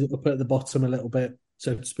 tightened it up at the bottom a little bit,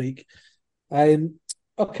 so to speak. Okay,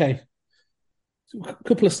 a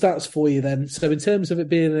couple of stats for you then. So in terms of it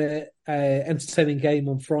being a entertaining game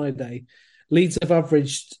on Friday, Leeds have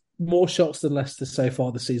averaged more shots than Leicester so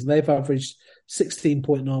far this season. They've averaged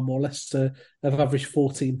 16.9 more. Leicester have averaged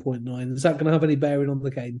 14.9. Is that going to have any bearing on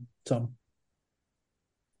the game, Tom?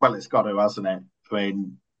 Well, it's got to, hasn't it? I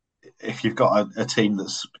mean, if you've got a team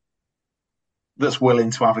that's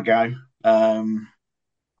willing to have a go,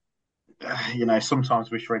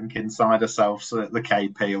 sometimes we shrink inside ourselves at the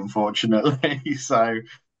KP, unfortunately. So,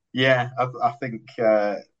 yeah, I think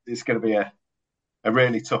it's going to be a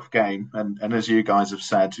really tough game. And as you guys have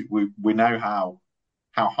said, we know how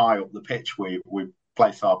high up the pitch we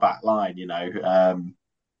place our back line.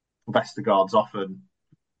 Vestergaard's often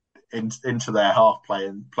into their half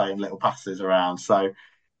playing little passes around. So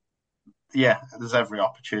yeah, there's every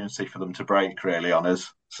opportunity for them to break really on us.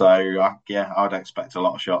 So I'd expect a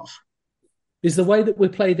lot of shots. Is the way that we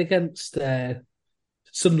played against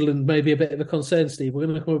Sunderland maybe a bit of a concern, Steve? We're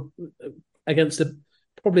going to come up against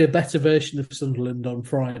probably a better version of Sunderland on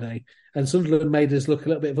Friday, and Sunderland made us look a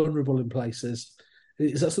little bit vulnerable in places.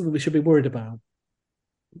 Is that something we should be worried about?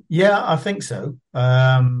 Yeah, I think so.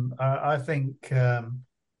 I think,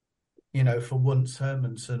 for once,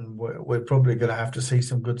 Hermansen, we're probably going to have to see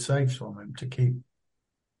some good saves from him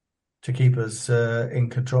to keep us in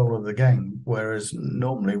control of the game. Whereas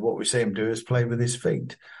normally what we see him do is play with his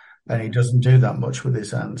feet, and he doesn't do that much with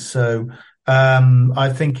his hands. So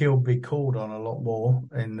I think he'll be called on a lot more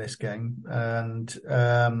in this game. And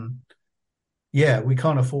we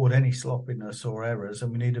can't afford any sloppiness or errors,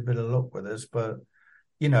 and we need a bit of luck with us. But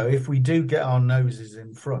if we do get our noses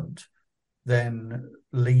in front, then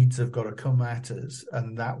Leeds have got to come at us,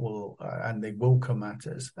 and they will come at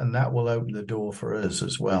us, and that will open the door for us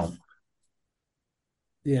as well.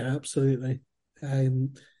 Yeah, absolutely. It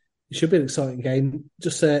should be an exciting game.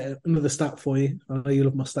 Just another stat for you. I know you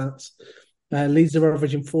love my stats. Leeds are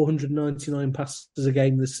averaging 499 passes a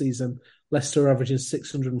game this season. Leicester are averaging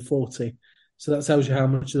 640. So that tells you how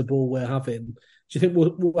much of the ball we're having. Do you think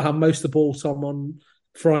we'll have most of the ball, Tom, on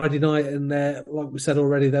Friday night? And like we said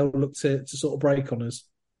already, they'll look to sort of break on us.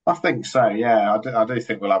 I think so. Yeah, I do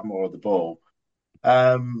think we'll have more of the ball.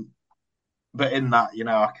 But in that,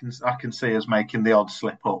 I can see us making the odd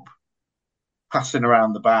slip up, passing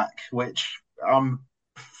around the back, which I'm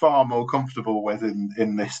far more comfortable with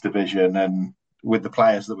in this division, and with the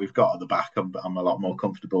players that we've got at the back, I'm a lot more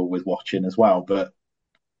comfortable with watching as well. But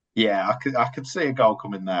yeah, I could see a goal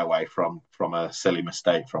coming their way from a silly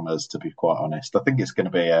mistake from us. To be quite honest, I think it's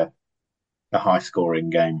going to be a high scoring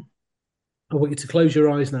game. I want you to close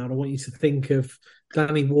your eyes now, and I want you to think of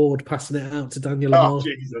Danny Ward passing it out to Daniel Oh, Lamar.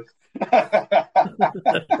 Jesus.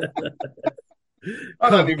 I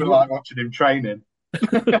don't even like watching him training.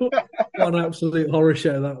 What an absolute horror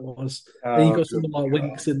show that was. And you've got someone like God.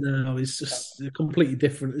 Winks in now. It's just completely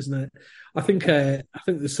different, isn't it? I think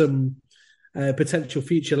there's some potential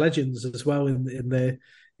future legends as well in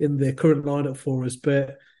the current lineup for us,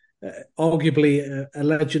 but arguably a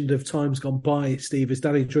legend of times gone by, Steve, is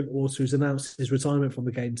Danny Drinkwater, who's announced his retirement from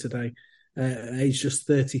the game today, aged just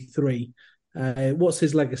 33. What's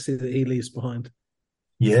his legacy that he leaves behind?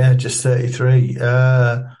 Yeah, just 33.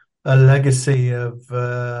 A legacy of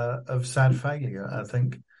sad failure, I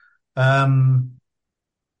think.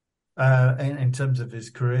 In terms of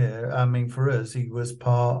his career, I mean, for us, he was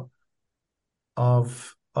part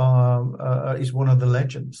of he's one of the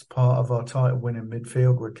legends, part of our title-winning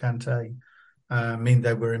midfield with Kante. I mean,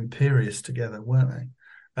 they were imperious together, weren't they?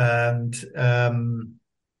 And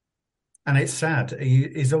it's sad.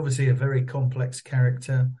 He's obviously a very complex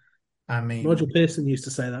character. I mean, Nigel Pearson used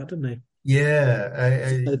to say that, didn't he? Yeah,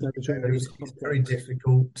 it's very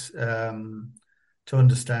difficult to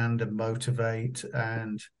understand and motivate,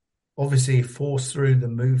 and obviously forced through the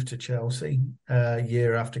move to Chelsea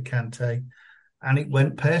year after Kante, and it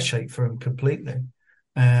went pear-shaped for him completely.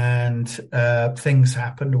 And things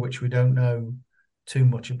happened which we don't know too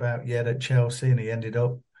much about yet at Chelsea, and he ended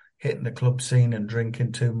up hitting the club scene and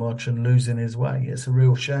drinking too much and losing his way. It's a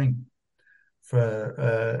real shame for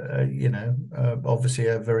obviously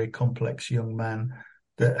a very complex young man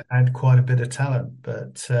that had quite a bit of talent,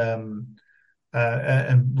 but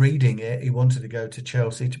and reading it, he wanted to go to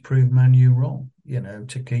Chelsea to prove Man U wrong,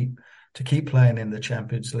 to keep playing in the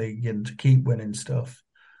Champions League and to keep winning stuff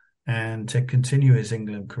and to continue his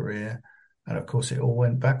England career. And of course, it all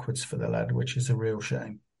went backwards for the lad, which is a real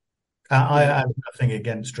shame. I have nothing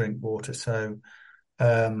against Drinkwater, so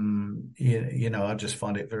I just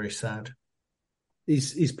find it very sad.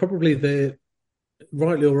 He's probably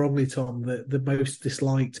rightly or wrongly, Tom, the most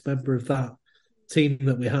disliked member of that team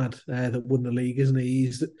that we had that won the league, isn't he?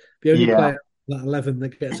 He's the only player that 11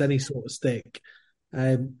 that gets any sort of stick.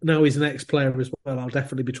 Now he's an ex-player as well. I'll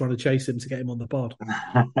definitely be trying to chase him to get him on the pod.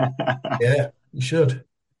 Yeah, you should.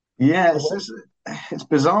 Yeah, it's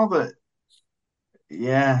bizarre that.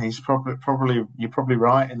 Yeah, he's probably you're probably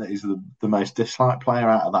right in that he's the most disliked player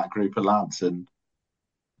out of that group of lads, and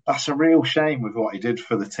that's a real shame with what he did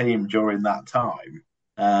for the team during that time.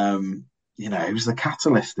 He was the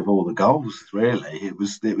catalyst of all the goals. Really, it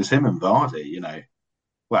was him and Vardy.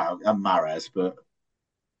 Well, and Mahrez, but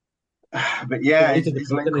yeah, his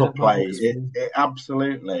link-up play it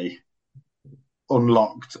absolutely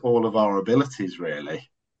unlocked all of our abilities, really,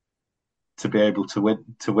 to be able to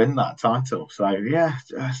win that title. So yeah,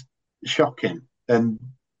 just shocking, and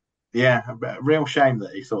yeah, a real shame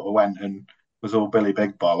that he sort of went and was all Billy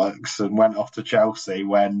Big Bollocks and went off to Chelsea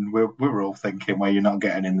when we were all thinking, well, you're not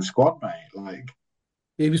getting in the squad, mate. Like,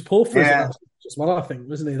 he was poor for us as well, I think,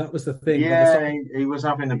 wasn't he? That was the thing. Yeah, he was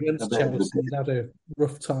having a bit Chelsea, he'd had a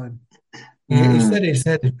rough time. He said his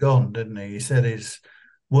head had gone, didn't he? He said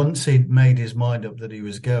once he'd made his mind up that he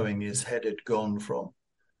was going, his head had gone from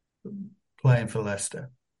playing for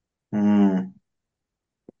Leicester. Another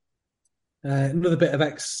bit of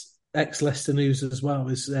ex-Leicester news as well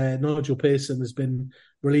is Nigel Pearson has been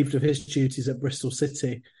relieved of his duties at Bristol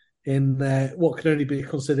City in what can only be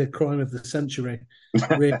considered crime of the century.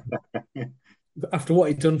 Really. After what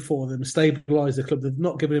he'd done for them, stabilised the club, they've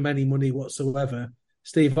not given him any money whatsoever.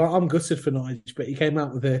 Steve, I'm gutted for Nigel, but he came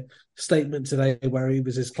out with a statement today where he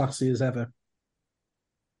was as classy as ever.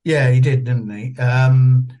 Yeah, he did, didn't he? As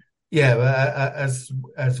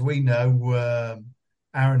we know,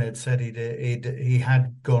 Aaron had said he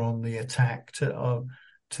had gone on the attack to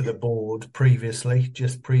the board previously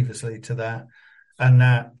to that, and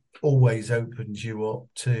that always opens you up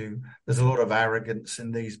to. There's a lot of arrogance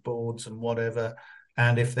in these boards and whatever,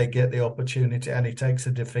 and if they get the opportunity, and he takes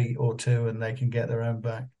a defeat or two, and they can get their own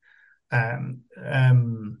back.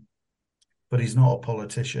 But he's not a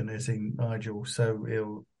politician, is he, Nigel? So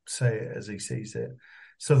he'll say it as he sees it.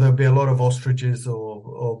 So there'll be a lot of ostriches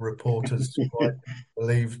or reporters, I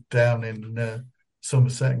believe, down in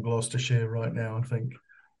Somerset and Gloucestershire right now, I think.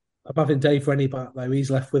 I'm having Dave Rennie back, though.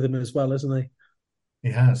 He's left with him as well, hasn't he?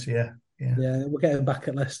 He has, yeah. Yeah, we're getting back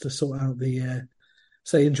at Leicester to sort out the,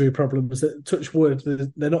 injury problems. That, touch wood,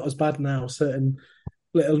 they're not as bad now. Certain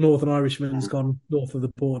little Northern Irishman's gone north of the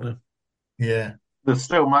border. Yeah. There's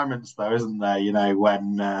still moments, though, isn't there,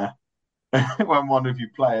 when when one of your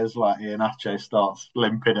players like Iheanacho starts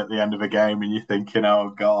limping at the end of a game and you're thinking,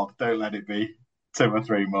 oh, God, don't let it be 2 or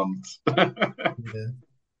 3 months. Yeah.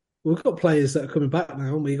 We've got players that are coming back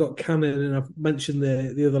now. We've got Cannon, and I've mentioned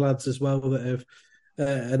the other lads as well that have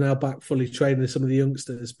are now back fully training, some of the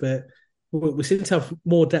youngsters. But we seem to have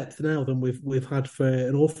more depth now than we've had for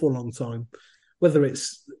an awful long time. Whether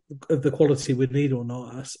it's of the quality we need or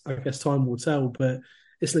not, I guess time will tell. But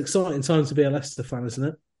it's an exciting time to be a Leicester fan, isn't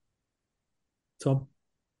it, Tom?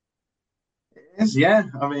 It is, yeah.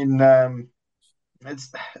 I mean,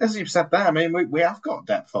 it's as you've said there. I mean, we have got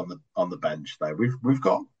depth on the bench though. We've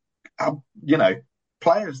got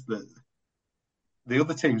players that the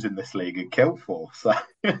other teams in this league are killed for. So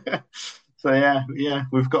so yeah,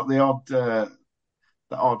 we've got the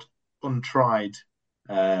odd untried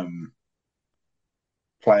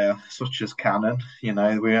player such as Cannon. We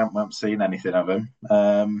haven't seen anything of him.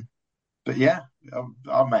 But yeah,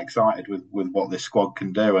 I'm excited with what this squad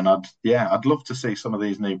can do, and I'd love to see some of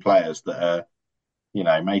these new players that are,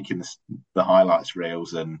 making the highlights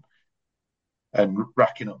reels and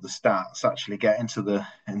racking up the stats actually get into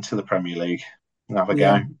the Premier League and have a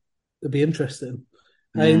go. It'd be interesting.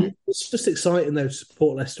 It's just exciting though to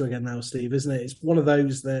support Leicester again now, Steve, isn't it? It's one of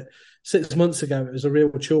those that 6 months ago it was a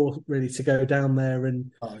real chore really to go down there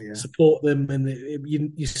and support them, and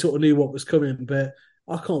you sort of knew what was coming. But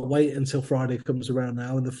I can't wait until Friday comes around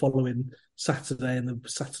now and the following Saturday and the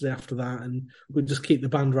Saturday after that, and we'll just keep the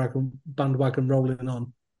bandwagon rolling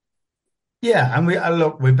on. Yeah, and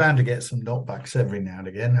we're bound to get some knockbacks every now and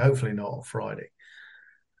again. Hopefully not on Friday.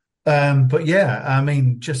 But yeah, I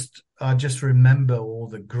mean, I just remember all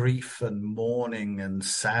the grief and mourning and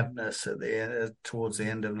sadness towards the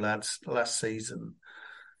end of last season,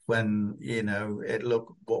 when it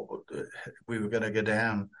looked what we were going to go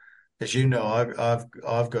down. As you know,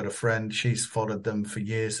 I've got a friend. She's followed them for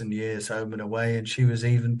years and years, home and away, and she was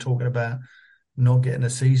even talking about not getting a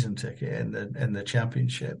season ticket in the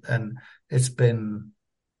Championship. And it's been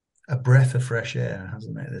a breath of fresh air,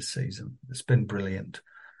 hasn't it, this season? It's been brilliant.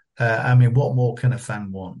 I mean, what more can a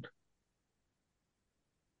fan want?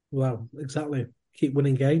 Well, exactly. Keep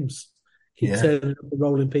winning games. Keep Yeah. turning up and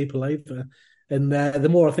rolling people over. And the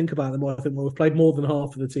more I think about it, the more I think, well, we've played more than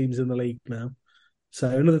half of the teams in the league now. So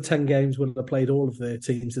another 10 games we'll have played all of the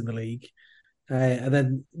teams in the league. And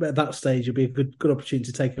then at that stage, it'll be a good opportunity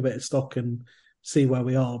to take a bit of stock and see where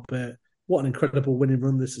we are. But what an incredible winning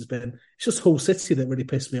run this has been. It's just Hull City that really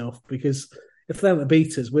pissed me off, because if they hadn't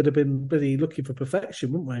beat us, we'd have been really looking for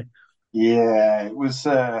perfection, wouldn't we? Yeah, it was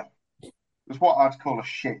what I'd call a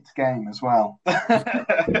shit game as well.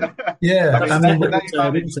 Yeah, I mean, I they, mean, they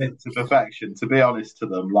managed it to perfection. To be honest to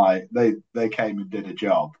them, like they came and did a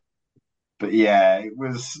job. But yeah, it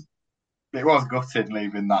was gutting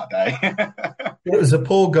leaving that day. it was a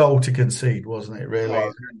poor goal to concede, wasn't it, really?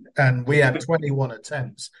 Well, And we had 21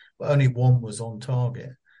 attempts, but only one was on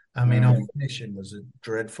target. I mean, our finishing was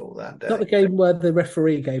dreadful that day. Not the game where the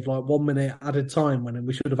referee gave like 1 minute added time when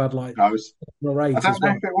we should have had like I eight don't as know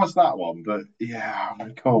well. if it was that one, but yeah, I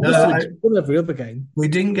recall. Won every other game. We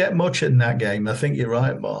didn't get much in that game. I think you're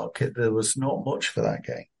right, Mark. There was not much for that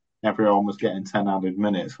game. Everyone was getting 10 added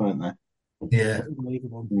minutes, weren't they? Yeah.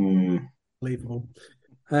 Unbelievable. Mm. Unbelievable.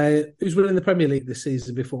 Who's winning the Premier League this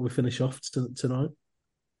season before we finish off tonight?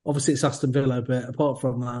 Obviously, it's Aston Villa, but apart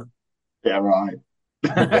from that. Yeah, right.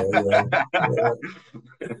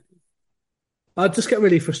 I just get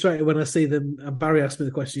really frustrated when I see them. And Barry asked me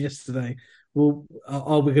the question yesterday. Well,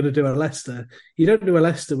 are we going to do a Leicester? You don't do a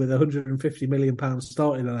Leicester with £150 million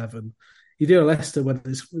starting 11. You do a Leicester when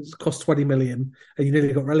it's cost 20 million and you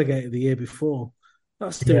nearly got relegated the year before.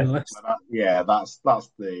 That's doing a Leicester. That's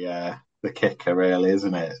the kicker, really,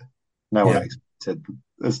 isn't it? No one expected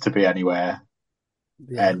us to be anywhere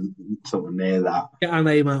and sort of near that. Get our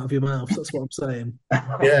name out of your mouth. That's what I'm saying.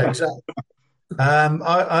 Yeah, exactly.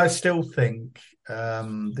 I still think,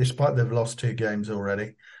 despite they've lost 2 games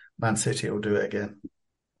already, Man City will do it again.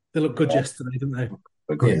 They looked good yesterday, didn't they?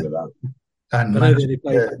 Agree with that. And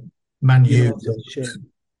Man U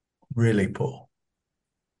really poor.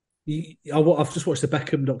 I've just watched the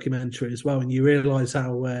Beckham documentary as well, and you realise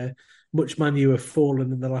how much Man U have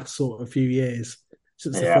fallen in the last sort of few years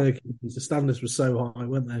since the Fergie days. The standards were so high,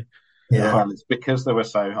 weren't they? Yeah, well, it's because they were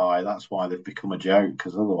so high. That's why they've become a joke.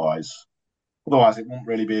 Because otherwise, it wouldn't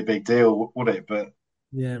really be a big deal, would it? But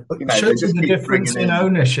yeah, it shows you the difference in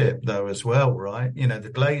ownership, though, as well, right? You know, the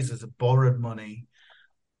Glazers have borrowed money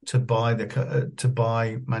to buy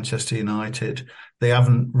Manchester United. They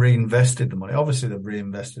haven't reinvested the money. Obviously, they've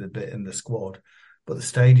reinvested a bit in the squad, but the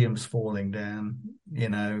stadium's falling down. You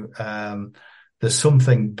know, there's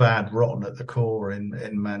something bad, rotten at the core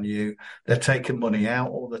in Man U. They're taking money out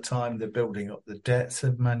all the time. They're building up the debts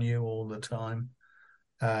of Man U all the time.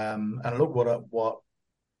 And look what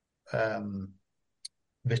Vichai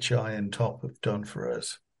and Top have done for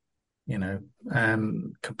us. You know,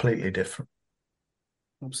 completely different.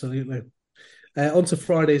 Absolutely. On to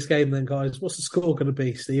Friday's game then, guys. What's the score going to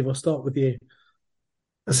be, Steve? I'll start with you.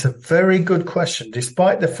 That's a very good question.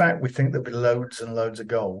 Despite the fact we think there'll be loads and loads of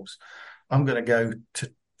goals, I'm going to go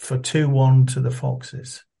for 2-1 to the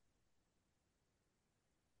Foxes.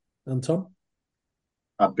 And Tom?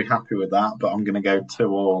 I'd be happy with that, but I'm going to go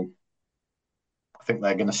 2-2. I think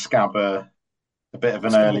they're going to scab a bit of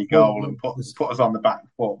an early goal and put us on the back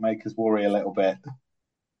foot, make us worry a little bit.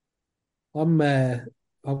 I'm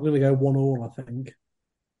going to go 1-1, I think.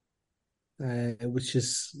 Which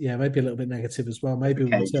is, maybe a little bit negative as well. Maybe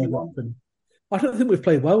we'll turn up. And I don't think we've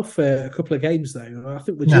played well for a couple of games, though. I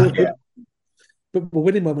think we're due good. But we're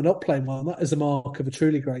winning when we're not playing well. And that is a mark of a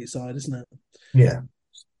truly great side, isn't it? Yeah.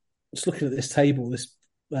 Just looking at this table, this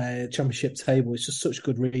championship table, it's just such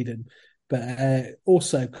good reading. But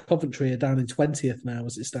also, Coventry are down in 20th now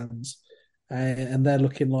as it stands. And they're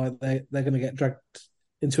looking like they're going to get dragged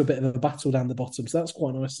into a bit of a battle down the bottom. So that's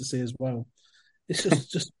quite nice to see as well. It's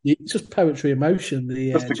just poetry in motion.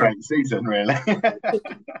 Just a great season, really.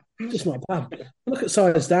 Just not bad. Look at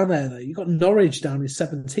sides down there, though. You've got Norwich down in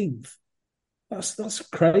 17th. That's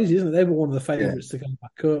crazy, isn't it? They were one of the favourites to go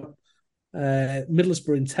back up.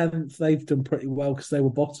 Middlesbrough in 10th. They've done pretty well because they were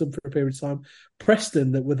bottom for a period of time.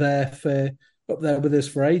 Preston, that were up there with us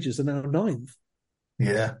for ages, are now 9th.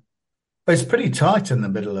 Yeah. But it's pretty tight in the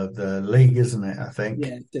middle of the league, isn't it, I think?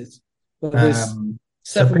 Yeah, it is. Well, there's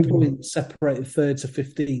 7 points separated 3rd to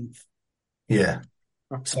 15th. Yeah.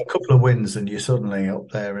 So a couple of wins and you're suddenly up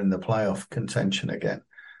there in the playoff contention again.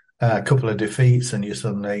 A couple of defeats and you're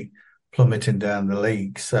suddenly plummeting down the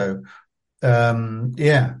league. So, so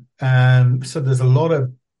there's a lot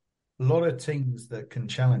of teams that can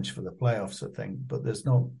challenge for the playoffs, I think, but there's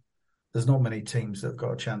not there's not many teams that have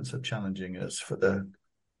got a chance of challenging us for the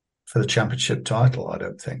championship title, I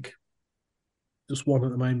don't think. Just one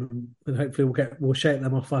at the moment, and hopefully we'll shake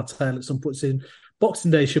them off our tail at some point soon.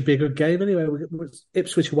 Boxing Day should be a good game anyway. We're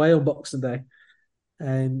Ipswich away on Boxing Day,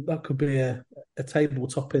 and that could be a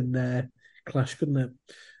table-topping clash, couldn't it?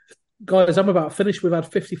 Guys, I'm about finished. We've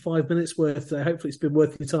had 55 minutes worth. Hopefully it's been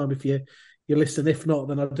worth your time if you listen. If not,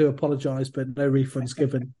 then I do apologise, but no refunds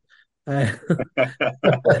given.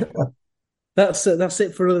 That's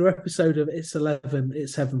it for another episode of It's 11,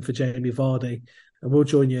 It's Heaven for Jamie Vardy, and we'll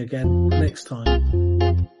join you again next time. Modern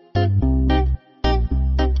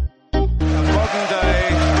day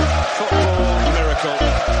football miracle.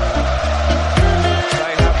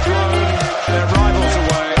 They have blown their rivals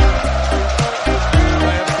away.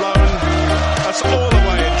 They have blown us all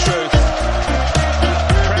away in truth.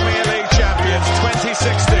 Premier League champions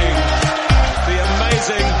 2016. The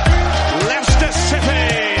amazing Leicester City.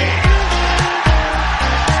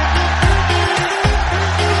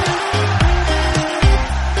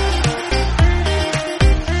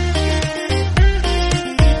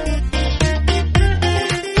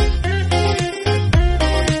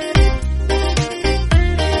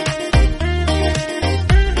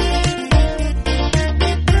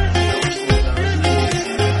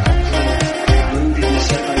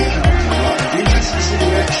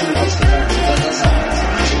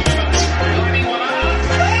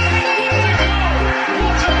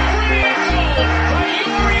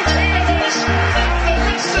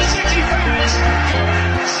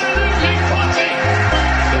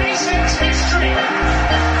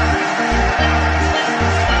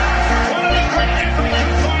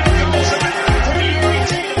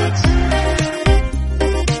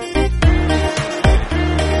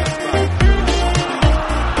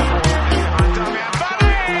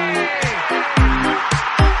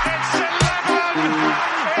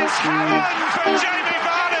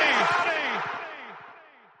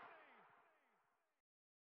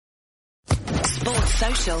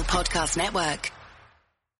 Podcast Network.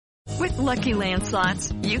 With Lucky Land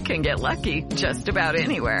Slots, you can get lucky just about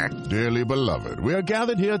anywhere. Dearly beloved, we are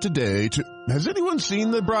gathered here today to... Has anyone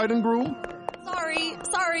seen the bride and groom?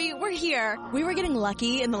 Sorry, we're here. We were getting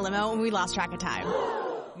lucky in the limo and we lost track of time.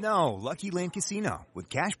 No, Lucky Land Casino, with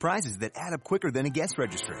cash prizes that add up quicker than a guest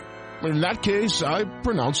registry. In that case, I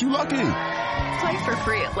pronounce you lucky. Play for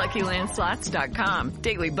free at LuckyLandSlots.com.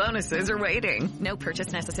 Daily bonuses are waiting. No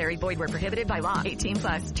purchase necessary. Void where prohibited by law.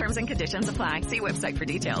 18+. Terms and conditions apply. See website for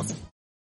details.